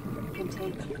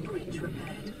 Containment breach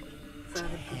repaired.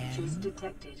 Further breaches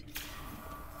detected.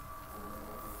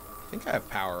 I think I have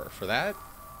power for that.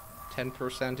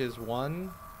 10% is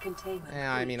 1. Containment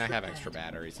I mean, I have extra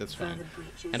batteries. That's fine.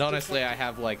 And honestly, I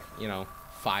have like, you know,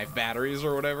 5 batteries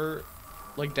or whatever,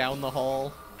 like down the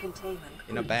hall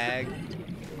in a bag.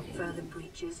 Further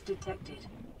breaches detected.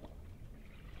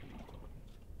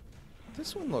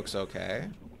 This one looks okay.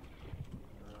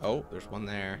 Oh, there's one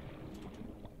there.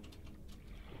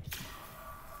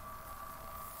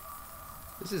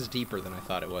 This is deeper than I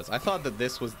thought it was. I thought that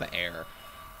this was the air.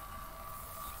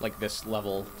 Like this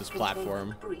level, this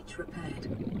platform. Breach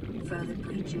repaired. Further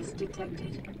breaches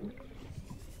detected.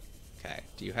 Okay,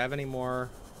 do you have any more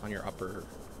on your upper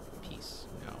piece?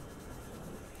 No.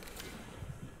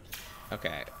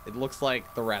 Okay, it looks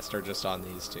like the rest are just on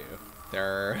these two.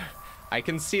 They're... I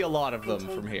can see a lot of them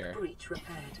from here. Breach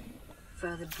repaired.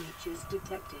 Further breaches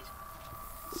detected.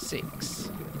 6.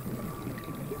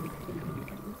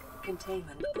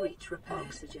 Containment breach repaired.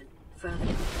 Oxygen. Further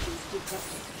breaches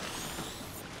detected.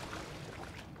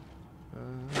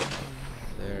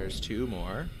 There's 2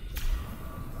 more.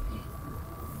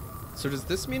 So does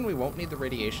this mean we won't need the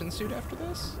radiation suit after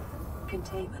this?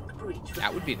 Containment breach repaired.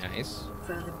 That would be nice.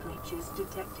 Further breaches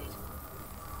detected.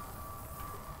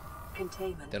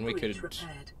 Containment then we could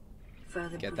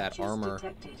get that armor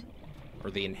detected.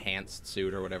 or the enhanced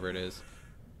suit or whatever it is.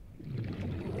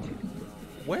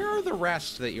 Where are the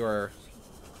rest that you're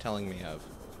telling me of?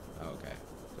 Oh, okay,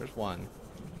 there's 1.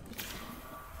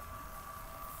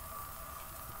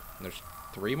 And there's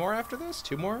 3 more after this?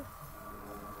 2 more?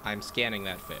 I'm scanning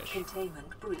that fish.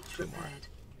 Containment breach repaired.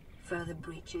 Further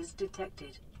breaches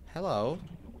detected. Hello.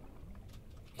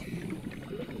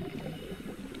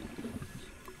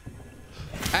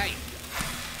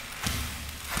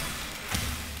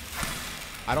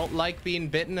 I don't like being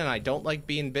bitten, and I don't like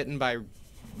being bitten by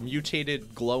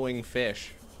mutated glowing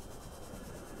fish.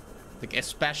 Like,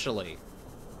 especially.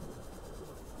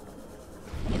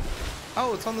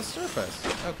 Oh, it's on the surface.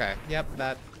 Okay, yep,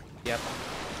 that, yep.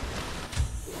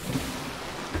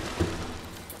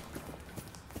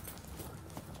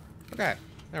 Okay,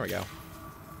 there we go.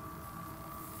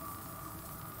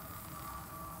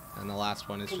 And the last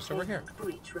one is just over here.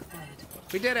 Breach repaired.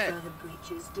 We did it! Further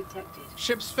breaches detected.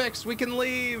 Ship's fixed, we can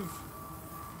leave!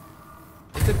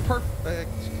 It's in perfect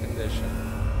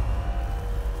condition.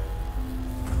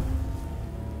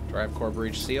 Drive core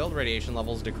breach sealed, radiation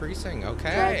levels decreasing.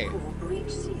 Okay. Drive core breach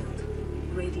sealed.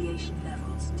 Radiation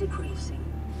levels decreasing.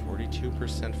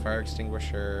 42% fire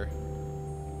extinguisher.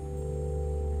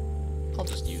 I'll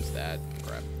just use that.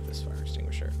 Grab this fire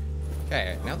extinguisher.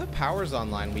 Okay, now that power's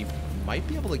online, we might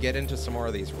be able to get into some more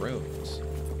of these rooms.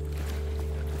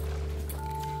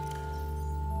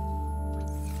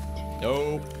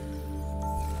 Nope.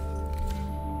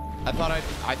 I thought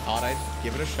I'd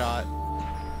give it a shot.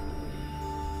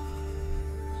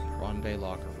 Prawn Bay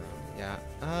locker room.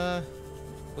 Yeah.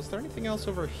 Was there anything else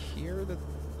over here that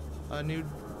a new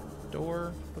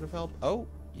door would have helped? Oh,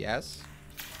 yes.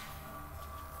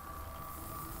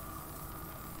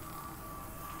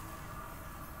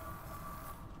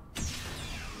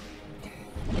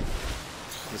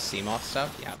 The Seamoth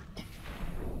stuff? Yeah.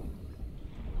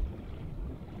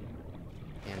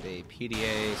 And a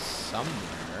PDA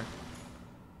somewhere.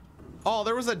 Oh,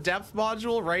 there was a depth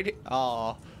module right here.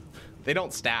 Oh, they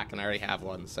don't stack, and I already have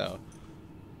one, so.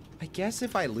 I guess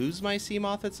if I lose my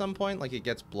Seamoth at some point, like it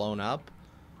gets blown up,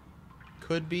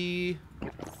 could be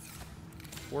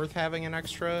worth having an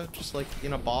extra, just like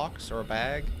in a box or a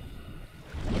bag.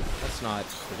 That's not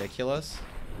ridiculous.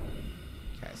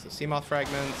 Okay, so Seamoth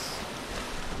fragments.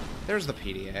 There's the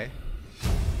PDA.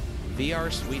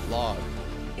 VR Suite Log.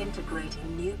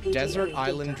 Integrating new PDA Desert data.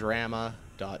 Island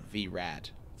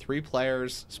Drama.vrad. 3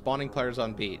 players, spawning players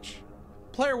on beach.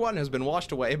 Player 1 has been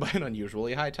washed away by an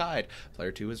unusually high tide.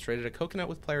 Player 2 has traded a coconut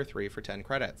with Player 3 for 10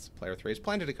 credits. Player 3 has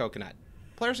planted a coconut.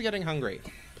 Players are getting hungry.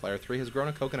 Player 3 has grown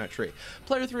a coconut tree.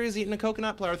 Player 3 has eaten a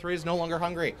coconut. Player 3 is no longer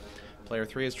hungry. Player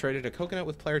 3 has traded a coconut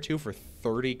with Player 2 for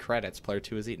 30 credits. Player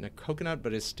 2 has eaten a coconut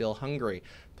but is still hungry.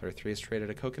 Player 3 has traded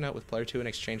a coconut with Player 2 in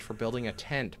exchange for building a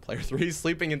tent. Player 3 is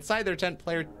sleeping inside their tent.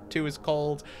 Player 2 is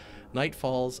cold. Night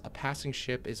falls. A passing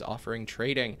ship is offering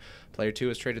trading. Player 2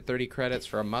 has traded 30 credits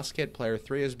for a musket. Player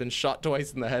 3 has been shot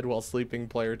twice in the head while sleeping.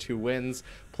 Player 2 wins.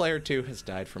 Player 2 has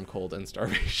died from cold and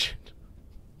starvation.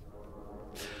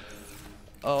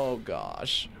 Oh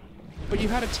gosh. But you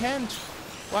had a tent.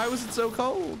 Why was it so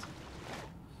cold?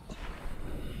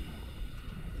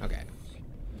 Okay.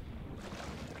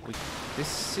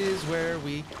 This is where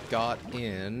we got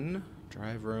in.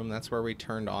 Drive room, that's where we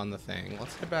turned on the thing.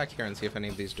 Let's head back here and see if any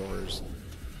of these doors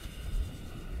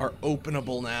are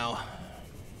openable now.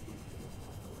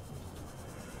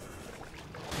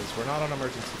 Because we're not on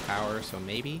emergency power, so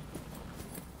maybe.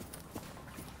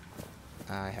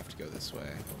 I have to go this way.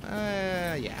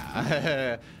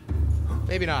 Yeah.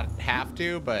 Maybe not have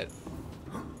to, but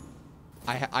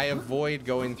I avoid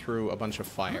going through a bunch of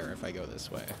fire if I go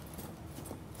this way.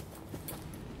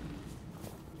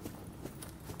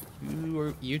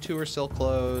 You two are still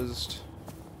closed.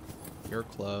 You're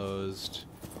closed.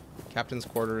 Captain's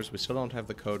quarters, we still don't have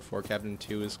the code for. Captain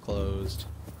 2 is closed.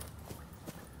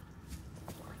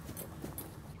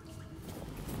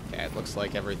 Okay, it looks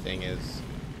like everything is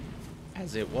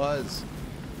as it was.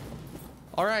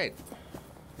 Alright.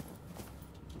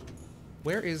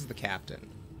 Where is the captain?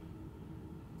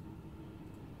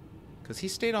 Because he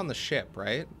stayed on the ship,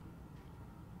 right?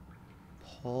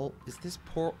 Is this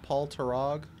Paul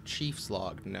Tarog? Chief's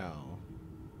log? No.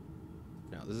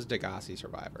 No, this is Degassi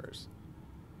survivors.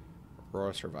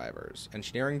 Aurora survivors.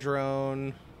 Engineering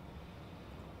drone.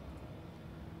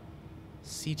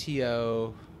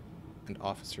 CTO. And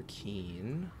Officer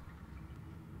Keen.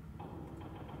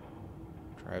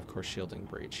 Drive core shielding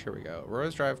breach. Here we go.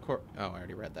 Aurora's drive core. Oh, I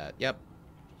already read that. Yep.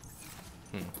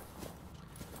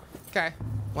 Okay.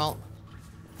 Well,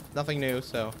 nothing new,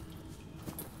 so.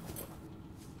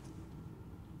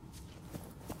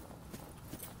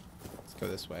 Go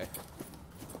this way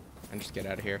and just get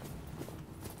out of here.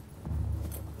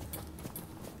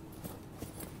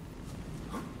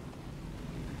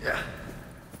 Yeah.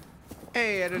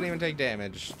 Hey, I didn't even take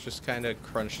damage. Just kind of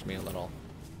crunched me a little.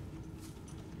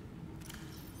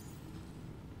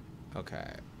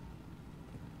 Okay.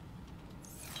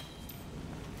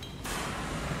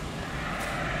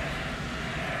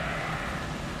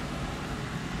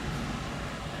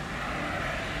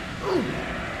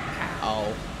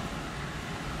 Ow.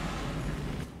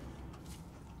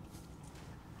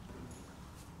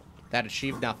 That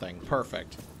achieved nothing.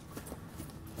 Perfect.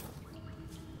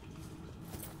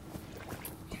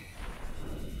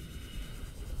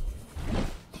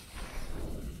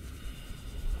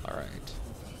 Alright.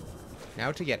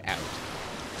 Now to get out.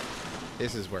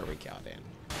 This is where we got in.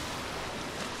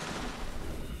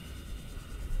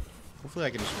 Hopefully I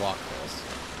can just walk this.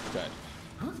 Good.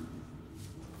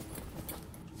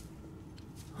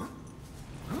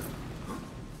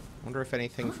 Wonder if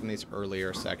anything from these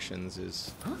earlier sections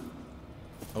is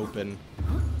open.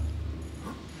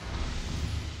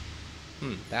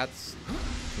 That's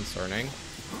concerning.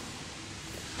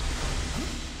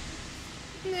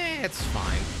 Nah, it's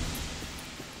fine.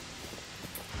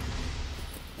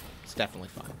 It's definitely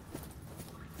fine.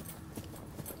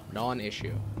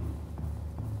 Non-issue.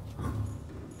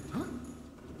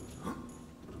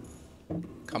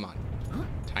 Come on.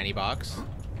 Tiny box.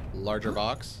 Larger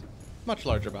box. Much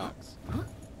larger box.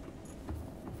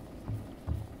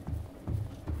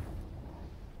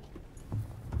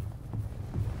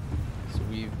 So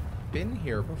we've been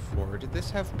here before. Did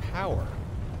this have power?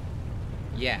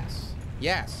 Yes.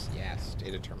 Yes. Yes.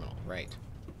 Data terminal. Right.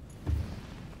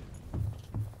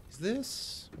 Is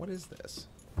this... What is this?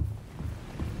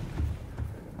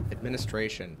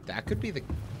 Administration. That could be the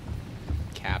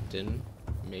captain.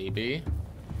 Maybe.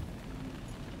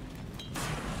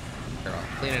 Here,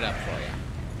 I'll clean it up for you.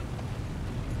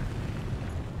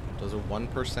 Does a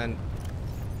 1%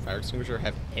 fire extinguisher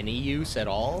have any use at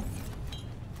all?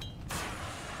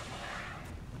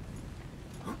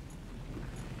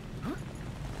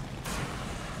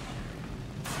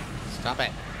 Stop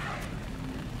it.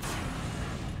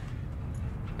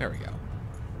 There we go.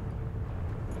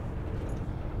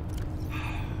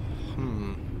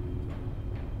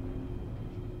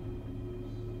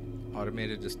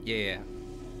 Automated just... Yeah.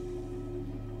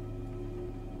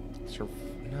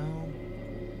 No.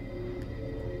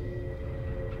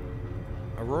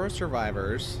 Aurora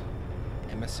survivors,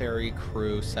 emissary,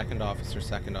 crew, second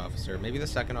officer. Maybe the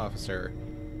second officer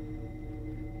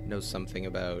knows something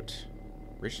about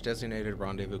reach designated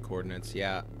rendezvous coordinates.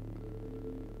 Yeah.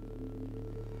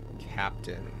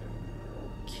 Captain.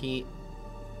 Key.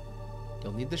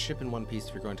 You'll need the ship in one piece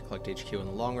if you're going to collect HQ in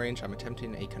the long range. I'm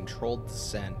attempting a controlled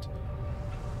descent.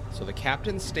 So the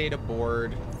captain stayed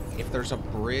aboard. If there's a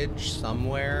bridge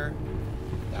somewhere,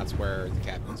 that's where the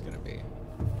captain's gonna be.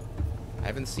 I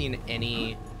haven't seen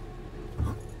anything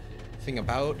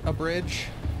about a bridge,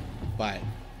 but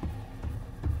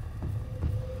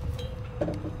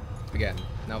again,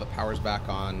 now the power's back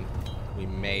on, we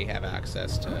may have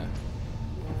access to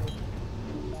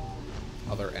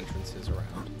other entrances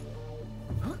around.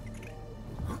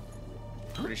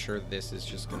 Pretty sure this is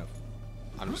just gonna...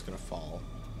 I'm just gonna fall.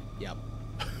 Yep.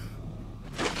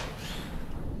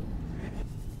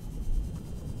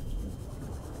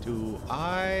 Do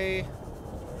I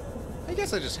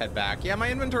guess I just head back. Yeah,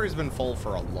 my inventory's been full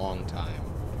for a long time.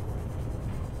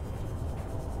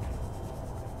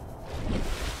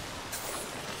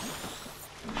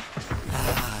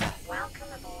 Welcome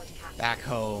aboard, Captain. Back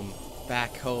home.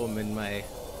 Back home in my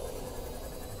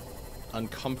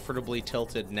uncomfortably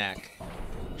tilted neck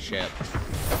ship.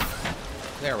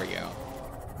 There we go.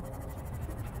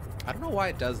 I don't know why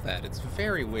it does that. It's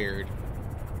very weird.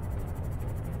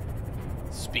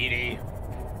 Speedy.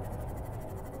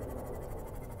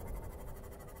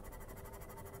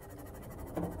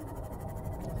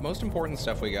 The most important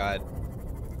stuff we got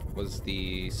was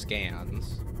the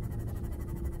scans.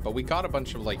 But we got a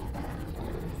bunch of, like,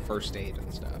 first aid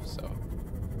and stuff, so...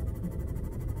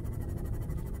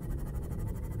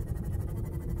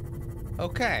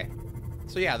 Okay.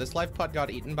 So yeah, this life pod got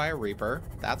eaten by a Reaper.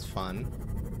 That's fun.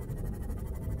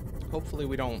 Hopefully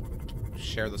we don't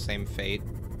share the same fate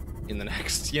in the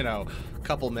next, you know,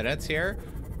 couple minutes here.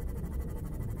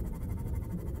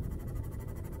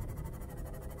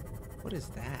 What is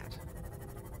that?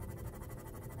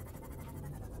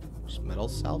 Just metal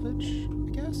salvage, I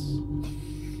guess?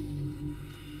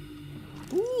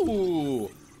 Ooh!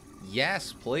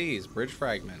 Yes, please. Bridge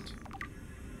fragment.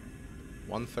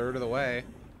 1/3 of the way. I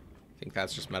think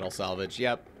that's just metal salvage.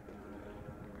 Yep.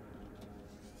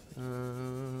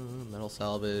 Metal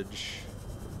salvage.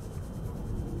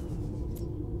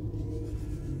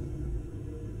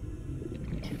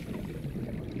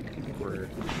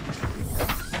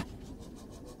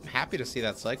 I'm happy to see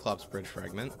that Cyclops bridge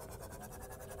fragment.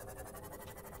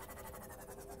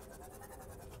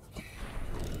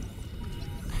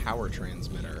 Power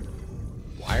transmitter.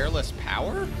 Wireless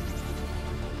power?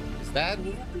 Is that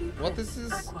what this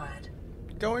is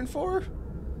going for?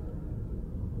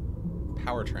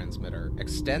 Power transmitter.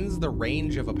 Extends the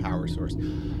range of a power source.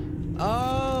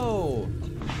 Oh!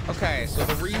 Okay, so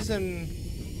the reason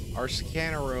our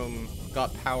scanner room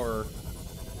got power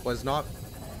was not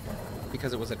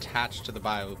because it was attached to the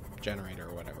bio generator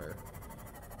or whatever.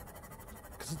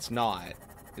 Because it's not.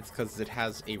 It's because it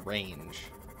has a range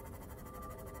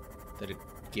that it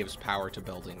gives power to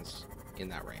buildings in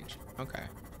that range. Okay.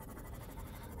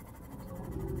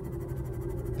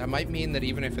 That might mean that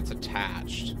even if it's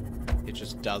attached, it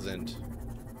just doesn't.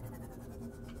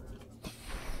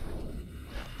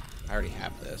 I already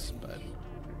have this, but...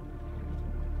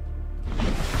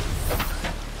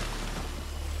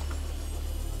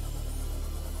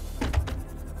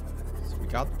 So we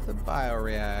got the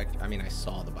bioreactor. I mean, I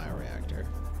saw the bioreactor.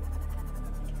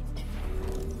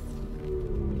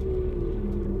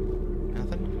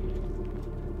 Nothing?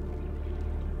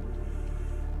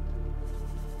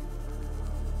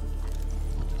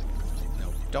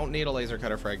 No, don't need a laser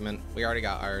cutter fragment. We already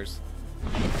got ours.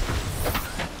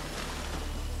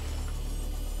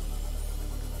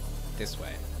 This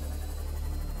way.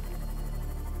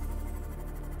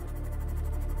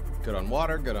 Good on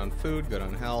water, good on food, good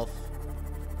on health.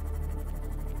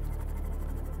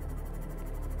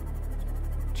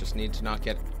 Just need to not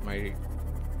get my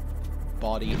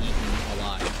body eaten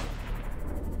alive.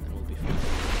 And we'll be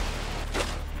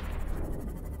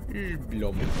fine.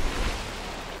 Blum.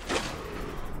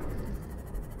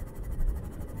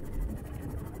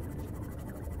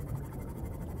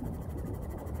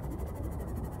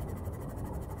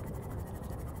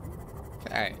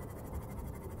 Okay.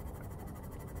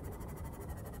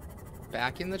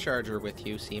 Back in the charger with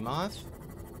you, Seamoth.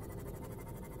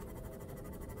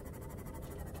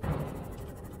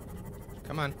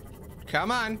 Come on.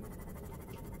 Come on!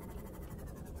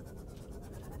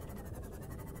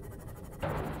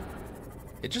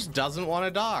 It just doesn't want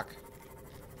to dock.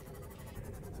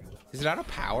 Is it out of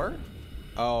power?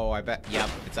 Oh, I bet. Yep,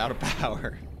 it's out of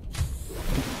power.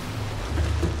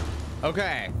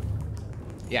 Okay.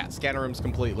 Yeah, scanner room's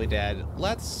completely dead.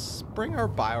 Let's bring our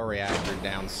bioreactor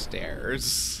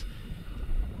downstairs.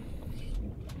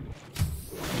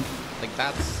 Like,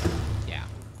 that's... yeah.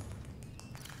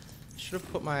 Should have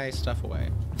put my stuff away.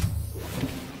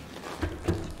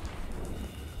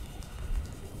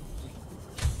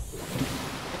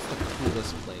 What's the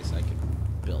coolest place I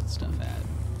could build stuff at?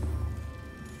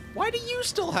 Why do you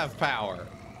still have power?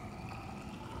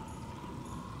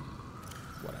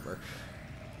 Whatever.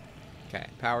 Okay,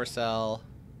 power cell.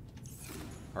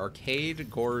 Arcade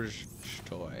gorge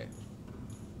toy.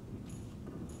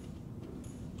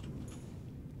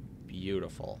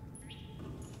 Beautiful.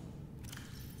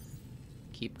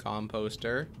 Keep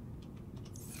composter.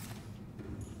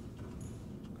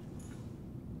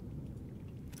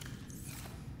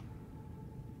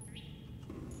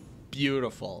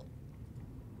 Beautiful.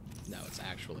 No, it's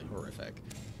actually horrific.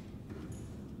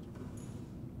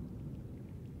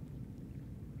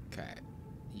 Okay,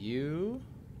 you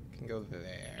can go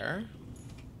there,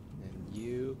 and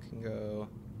you can go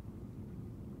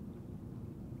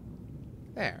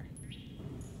there.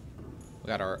 We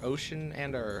got our ocean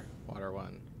and our water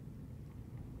one.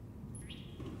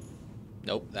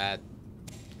 Nope, that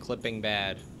clipping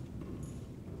bad.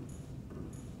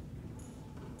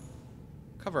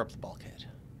 Cover up the bulkhead.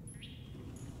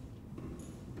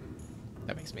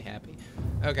 That makes me happy.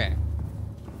 Okay,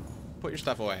 put your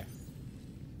stuff away.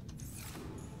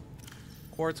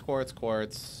 Quartz, quartz,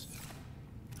 quartz.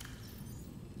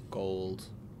 Gold.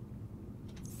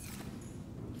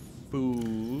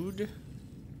 Food.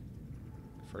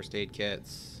 First aid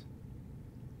kits.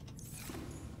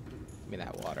 Give me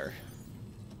that water.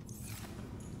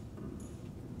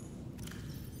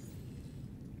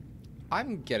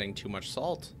 I'm getting too much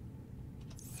salt.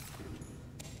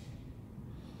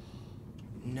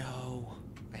 No.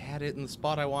 I had it in the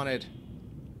spot I wanted.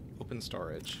 Open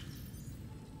storage.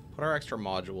 Put our extra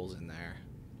modules in there.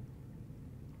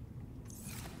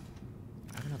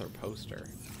 I have another poster.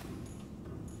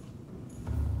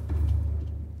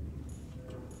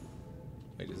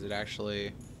 Wait, is it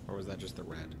actually... or was that just the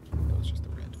red? That was just the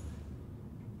red.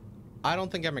 I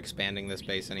don't think I'm expanding this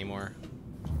base anymore.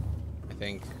 I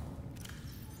think...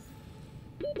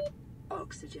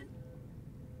 Oxygen.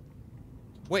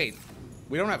 Wait,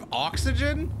 we don't have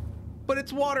oxygen? But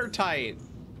it's watertight.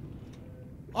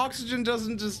 Oxygen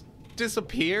doesn't just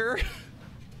disappear.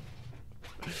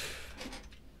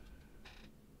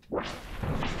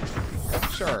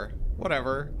 Sure,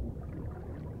 whatever.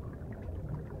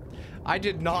 I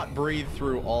did not breathe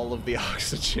through all of the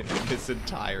oxygen in this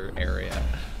entire area.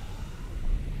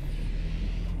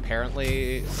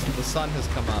 Apparently, the sun has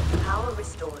come up. Power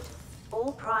restored.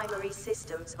 All primary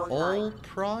systems online. All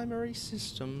primary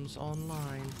systems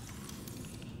online.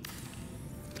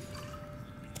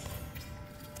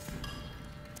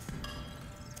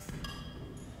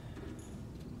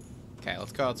 Okay,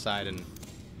 let's go outside and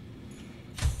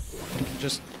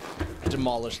just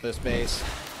demolish this base.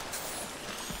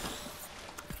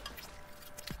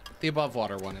 The above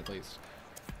water one, at least.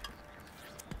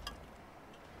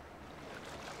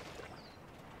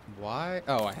 Why?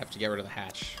 Oh, I have to get rid of the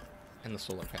hatch and the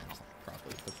solar panel,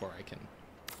 probably, before I can...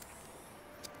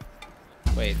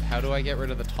 Wait, how do I get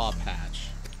rid of the top hatch?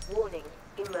 Warning,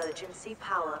 emergency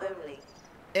power only.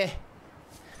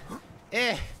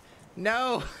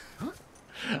 No!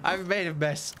 I've made a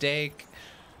mistake.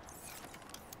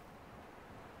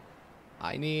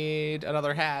 I need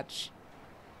another hatch.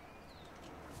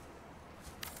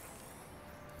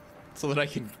 So that I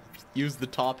can use the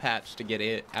top hatch to get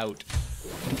it out.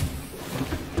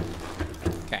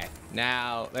 Okay,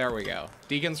 now, there we go.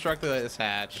 Deconstruct this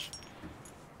hatch.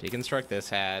 Deconstruct this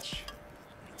hatch.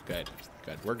 Good,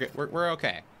 good. We're good. We're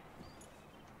okay.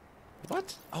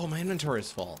 What? Oh, my inventory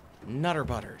is full. Nutter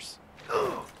butters.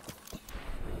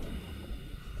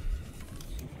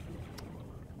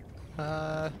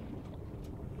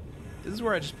 This is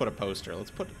where I just put a poster. Let's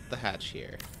put the hatch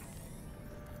here.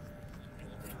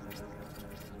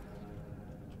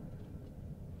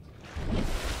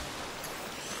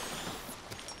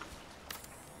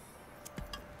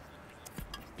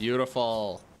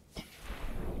 Beautiful.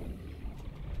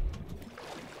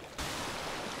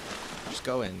 Just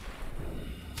go in.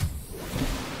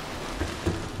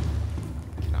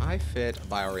 Can I fit a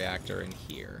bioreactor in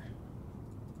here?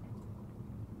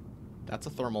 That's a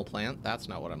thermal plant. That's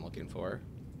not what I'm looking for.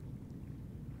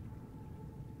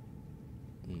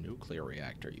 Nuclear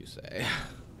reactor, you say?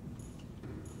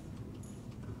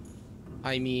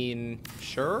 I mean,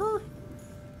 sure?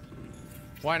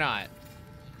 Why not?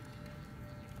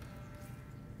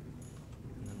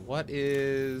 And then what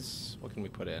can we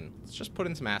put in? Let's just put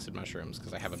in some acid mushrooms,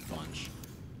 because I have a bunch.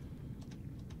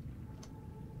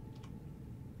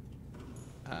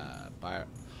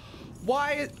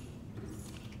 Why?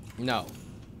 No.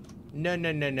 No.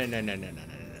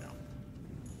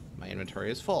 My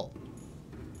inventory is full.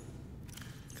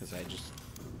 Because I just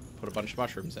put a bunch of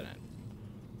mushrooms in it.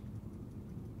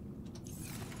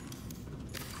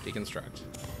 Deconstruct.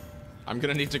 I'm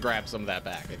gonna need to grab some of that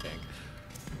back, I think.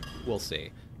 We'll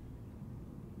see.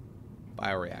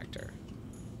 Bioreactor.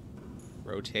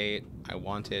 Rotate. I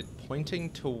want it pointing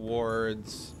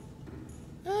towards...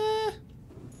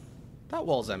 that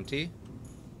wall's empty.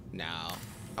 No.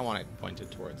 I want it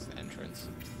pointed towards the entrance.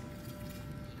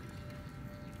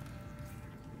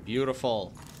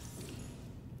 Beautiful.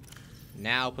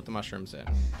 Now put the mushrooms in.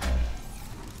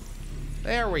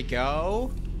 There we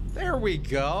go. There we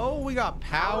go. We got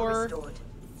power. Restored.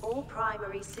 All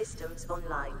primary systems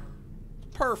online.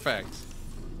 Perfect.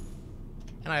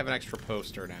 And I have an extra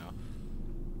poster now.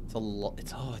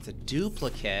 It's a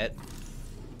duplicate.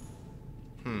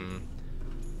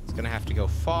 It's gonna have to go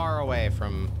far away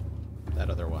from that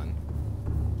other one.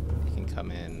 You can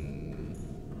come in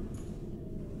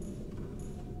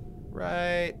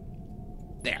right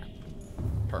there.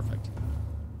 Perfect.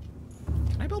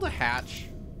 Can I build a hatch?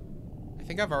 I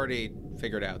think I've already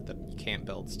figured out that you can't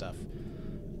build stuff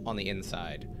on the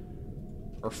inside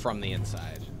or from the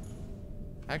inside.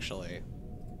 Actually,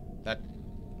 that...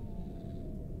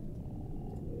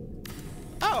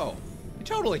 Oh, you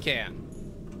totally can.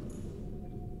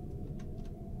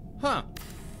 Huh.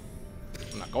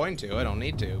 I'm not going to, I don't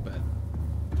need to, but...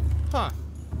 Huh.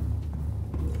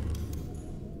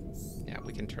 Yeah,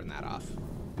 we can turn that off.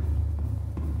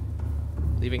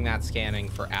 Leaving that scanning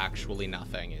for actually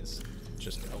nothing is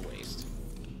just a waste.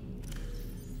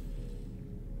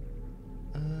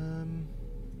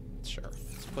 Sure.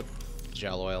 Let's put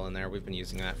gel oil in there. We've been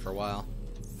using that for a while.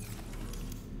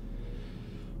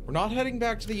 We're not heading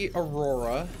back to the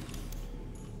Aurora.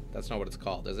 That's not what it's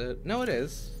called, is it? No, it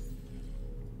is.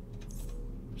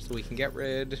 So we can get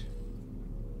rid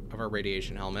of our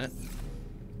radiation helmet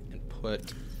and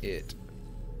put it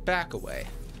back away.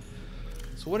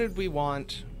 So what did we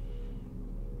want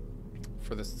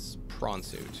for this prawn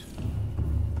suit?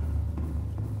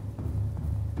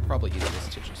 Probably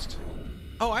easiest to just...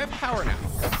 Oh, I have power now.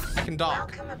 I can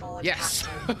dock. Welcome aboard, yes.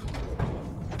 Captain.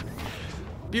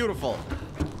 Beautiful.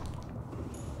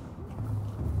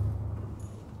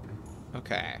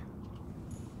 Okay.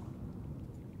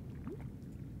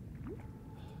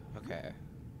 Okay.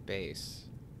 Base.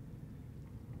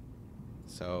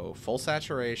 So, full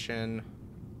saturation.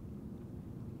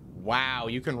 Wow,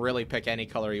 you can really pick any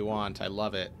color you want. I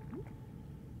love it.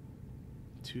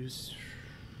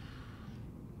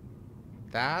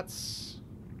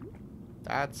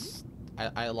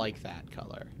 I like that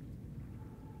color.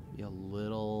 Be a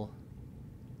little...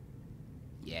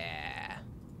 Yeah.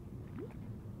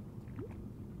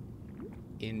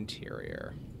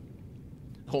 Interior.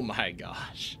 Oh my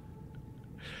gosh.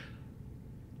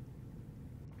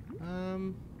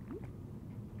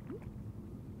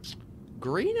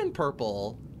 Green and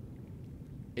purple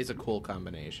is a cool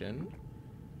combination.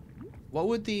 What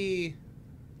would the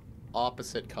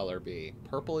opposite color be?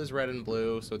 Purple is red and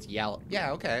blue, so it's yellow.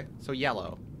 Yeah, okay. So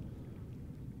yellow.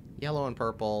 Yellow and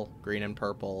purple, green and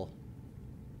purple.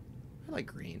 I like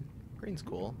green. Green's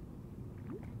cool.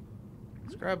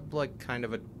 Let's grab like kind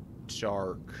of a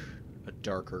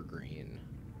darker green.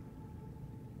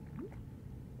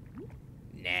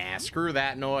 Nah, screw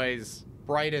that noise.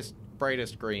 Brightest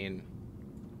green.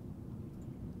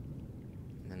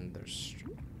 And then there's...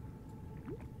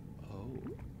 Oh.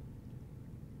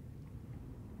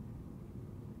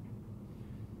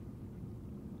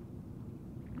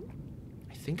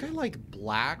 I think I like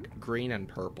black, green, and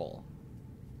purple.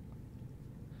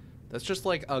 That's just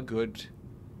like a good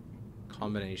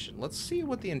combination. Let's see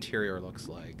what the interior looks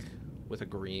like with a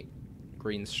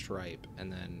green stripe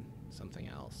and then something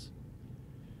else.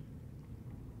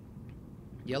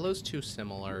 Yellow's too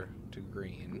similar to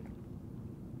green.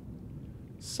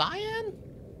 Cyan?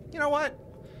 You know what?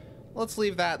 Let's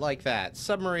leave that like that.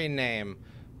 Submarine name.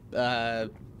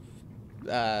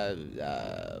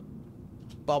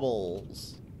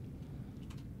 Bubbles.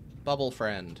 Bubble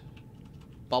friend.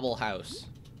 Bubble house.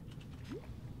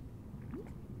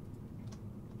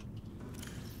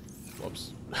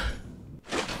 Whoops. I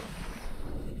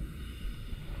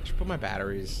should put my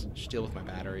batteries. I should deal with my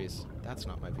batteries. That's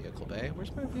not my vehicle bay.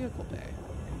 Where's my vehicle bay?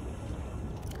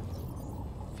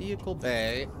 Vehicle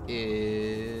bay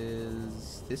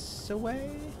is this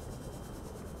away?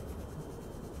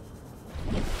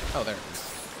 Oh, there it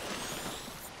is.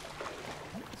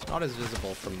 It's not as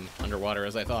visible from underwater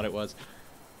as I thought it was.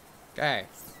 Okay,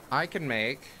 I can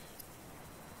make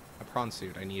a prawn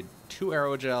suit. I need 2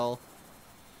 aerogel,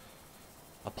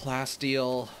 a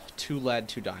plasteel, 2 lead,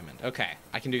 2 diamond. Okay,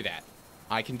 I can do that.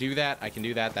 I can do that. I can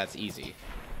do that. That's easy.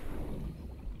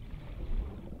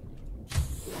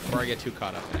 Before I get too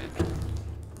caught up in it.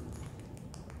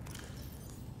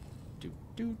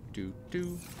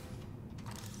 Do.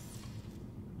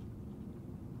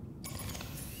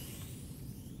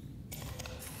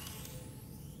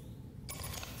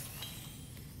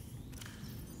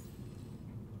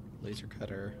 Laser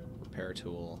cutter, repair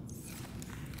tool.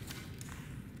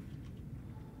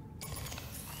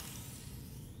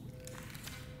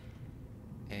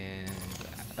 And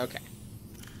that. Okay.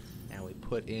 Now we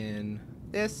put in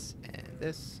this, and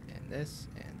this, and this,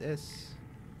 and this.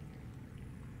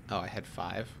 Oh, I had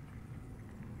 5.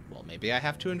 Well, maybe I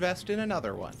have to invest in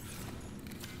another one.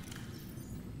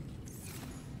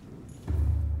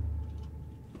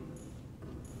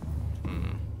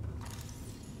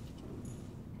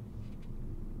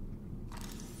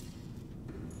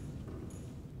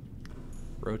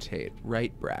 Rotate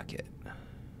right bracket.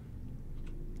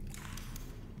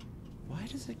 Why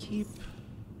does it keep...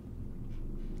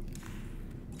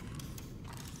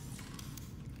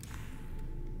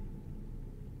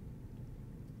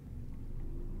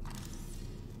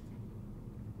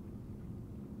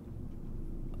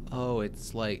 Oh,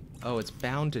 it's like... Oh, it's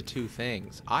bound to 2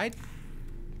 things. I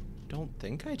don't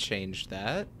think I changed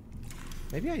that.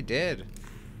 Maybe I did.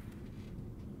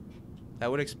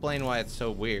 That would explain why it's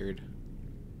so weird.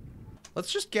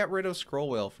 Let's just get rid of scroll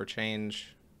wheel for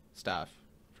change stuff.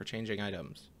 For changing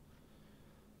items.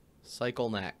 Cycle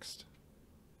next.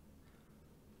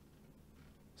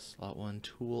 Slot 1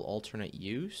 tool alternate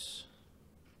use?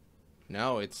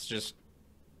 No, it's just...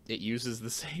 It uses the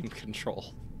same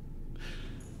control.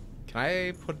 Can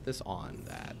I put this on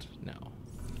that? No.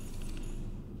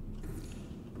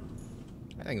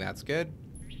 I think that's good.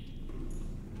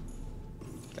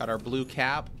 Got our blue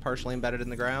cap partially embedded in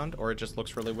the ground, or it just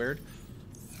looks really weird.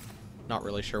 Not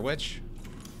really sure which.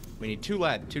 We need 2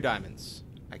 lead, 2 diamonds.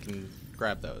 I can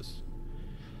grab those.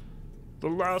 The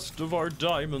last of our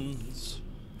diamonds.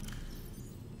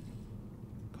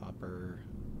 Copper.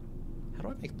 How do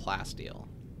I make plasteel?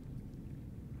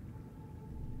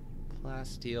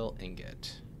 Plasteel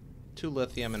ingot. 2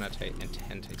 lithium and 10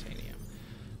 titanium.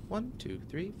 1, 2,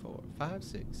 3, 4, 5,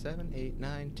 6, 7, 8,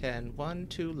 9, 10. 1,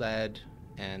 2 lead,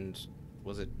 and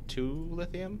was it 2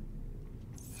 lithium?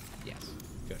 Yes.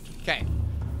 Good. Okay.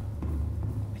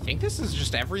 I think this is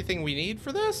just everything we need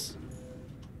for this.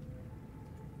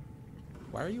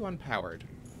 Why are you unpowered?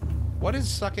 What is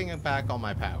sucking back all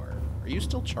my power? Are you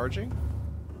still charging?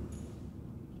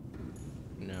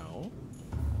 No.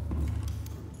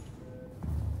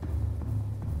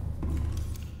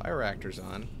 Fire reactor's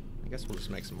on. I guess we'll just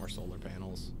make some more solar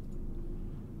panels.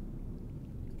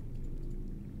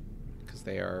 Because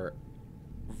they are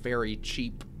very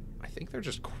cheap. I think they're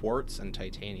just quartz and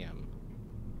titanium.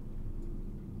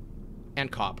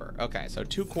 And copper. Okay, so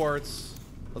 2 quartz.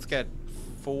 Let's get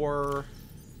 4.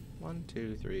 1,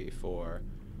 2, 3, 4.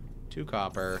 2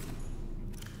 copper.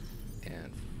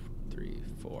 And 3,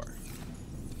 4.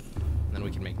 And then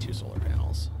we can make 2 solar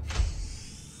panels.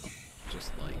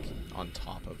 Just like on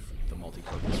top of the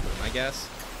multi-purpose room, I guess.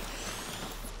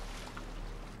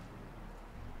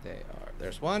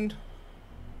 There's 1.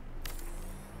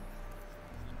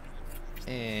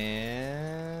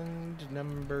 And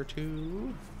number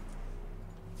 2.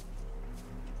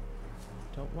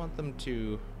 Don't want them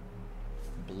to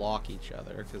block each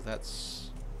other because that's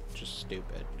just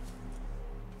stupid.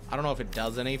 I don't know if it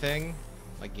does anything,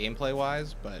 like gameplay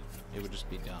wise, but it would just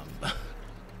be dumb.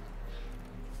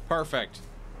 Perfect.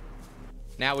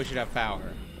 Now we should have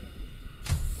power.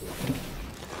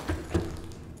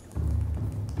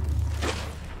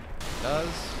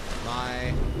 Does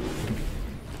my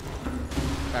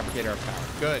fabricator have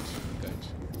power? Good, good.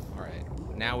 All right,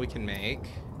 now we can make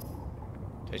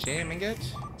titanium ingot.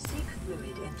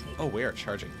 Oh, we are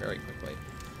charging very quickly.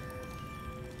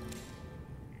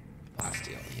 Blast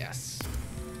steel, yes.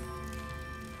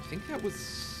 I think that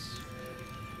was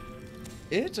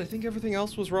it. I think everything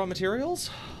else was raw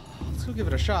materials. Let's go give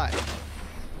it a shot.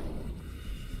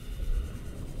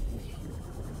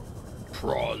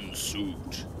 Prawn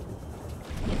suit.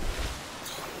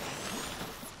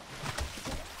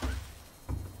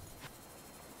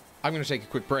 I'm gonna take a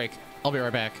quick break. I'll be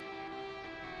right back.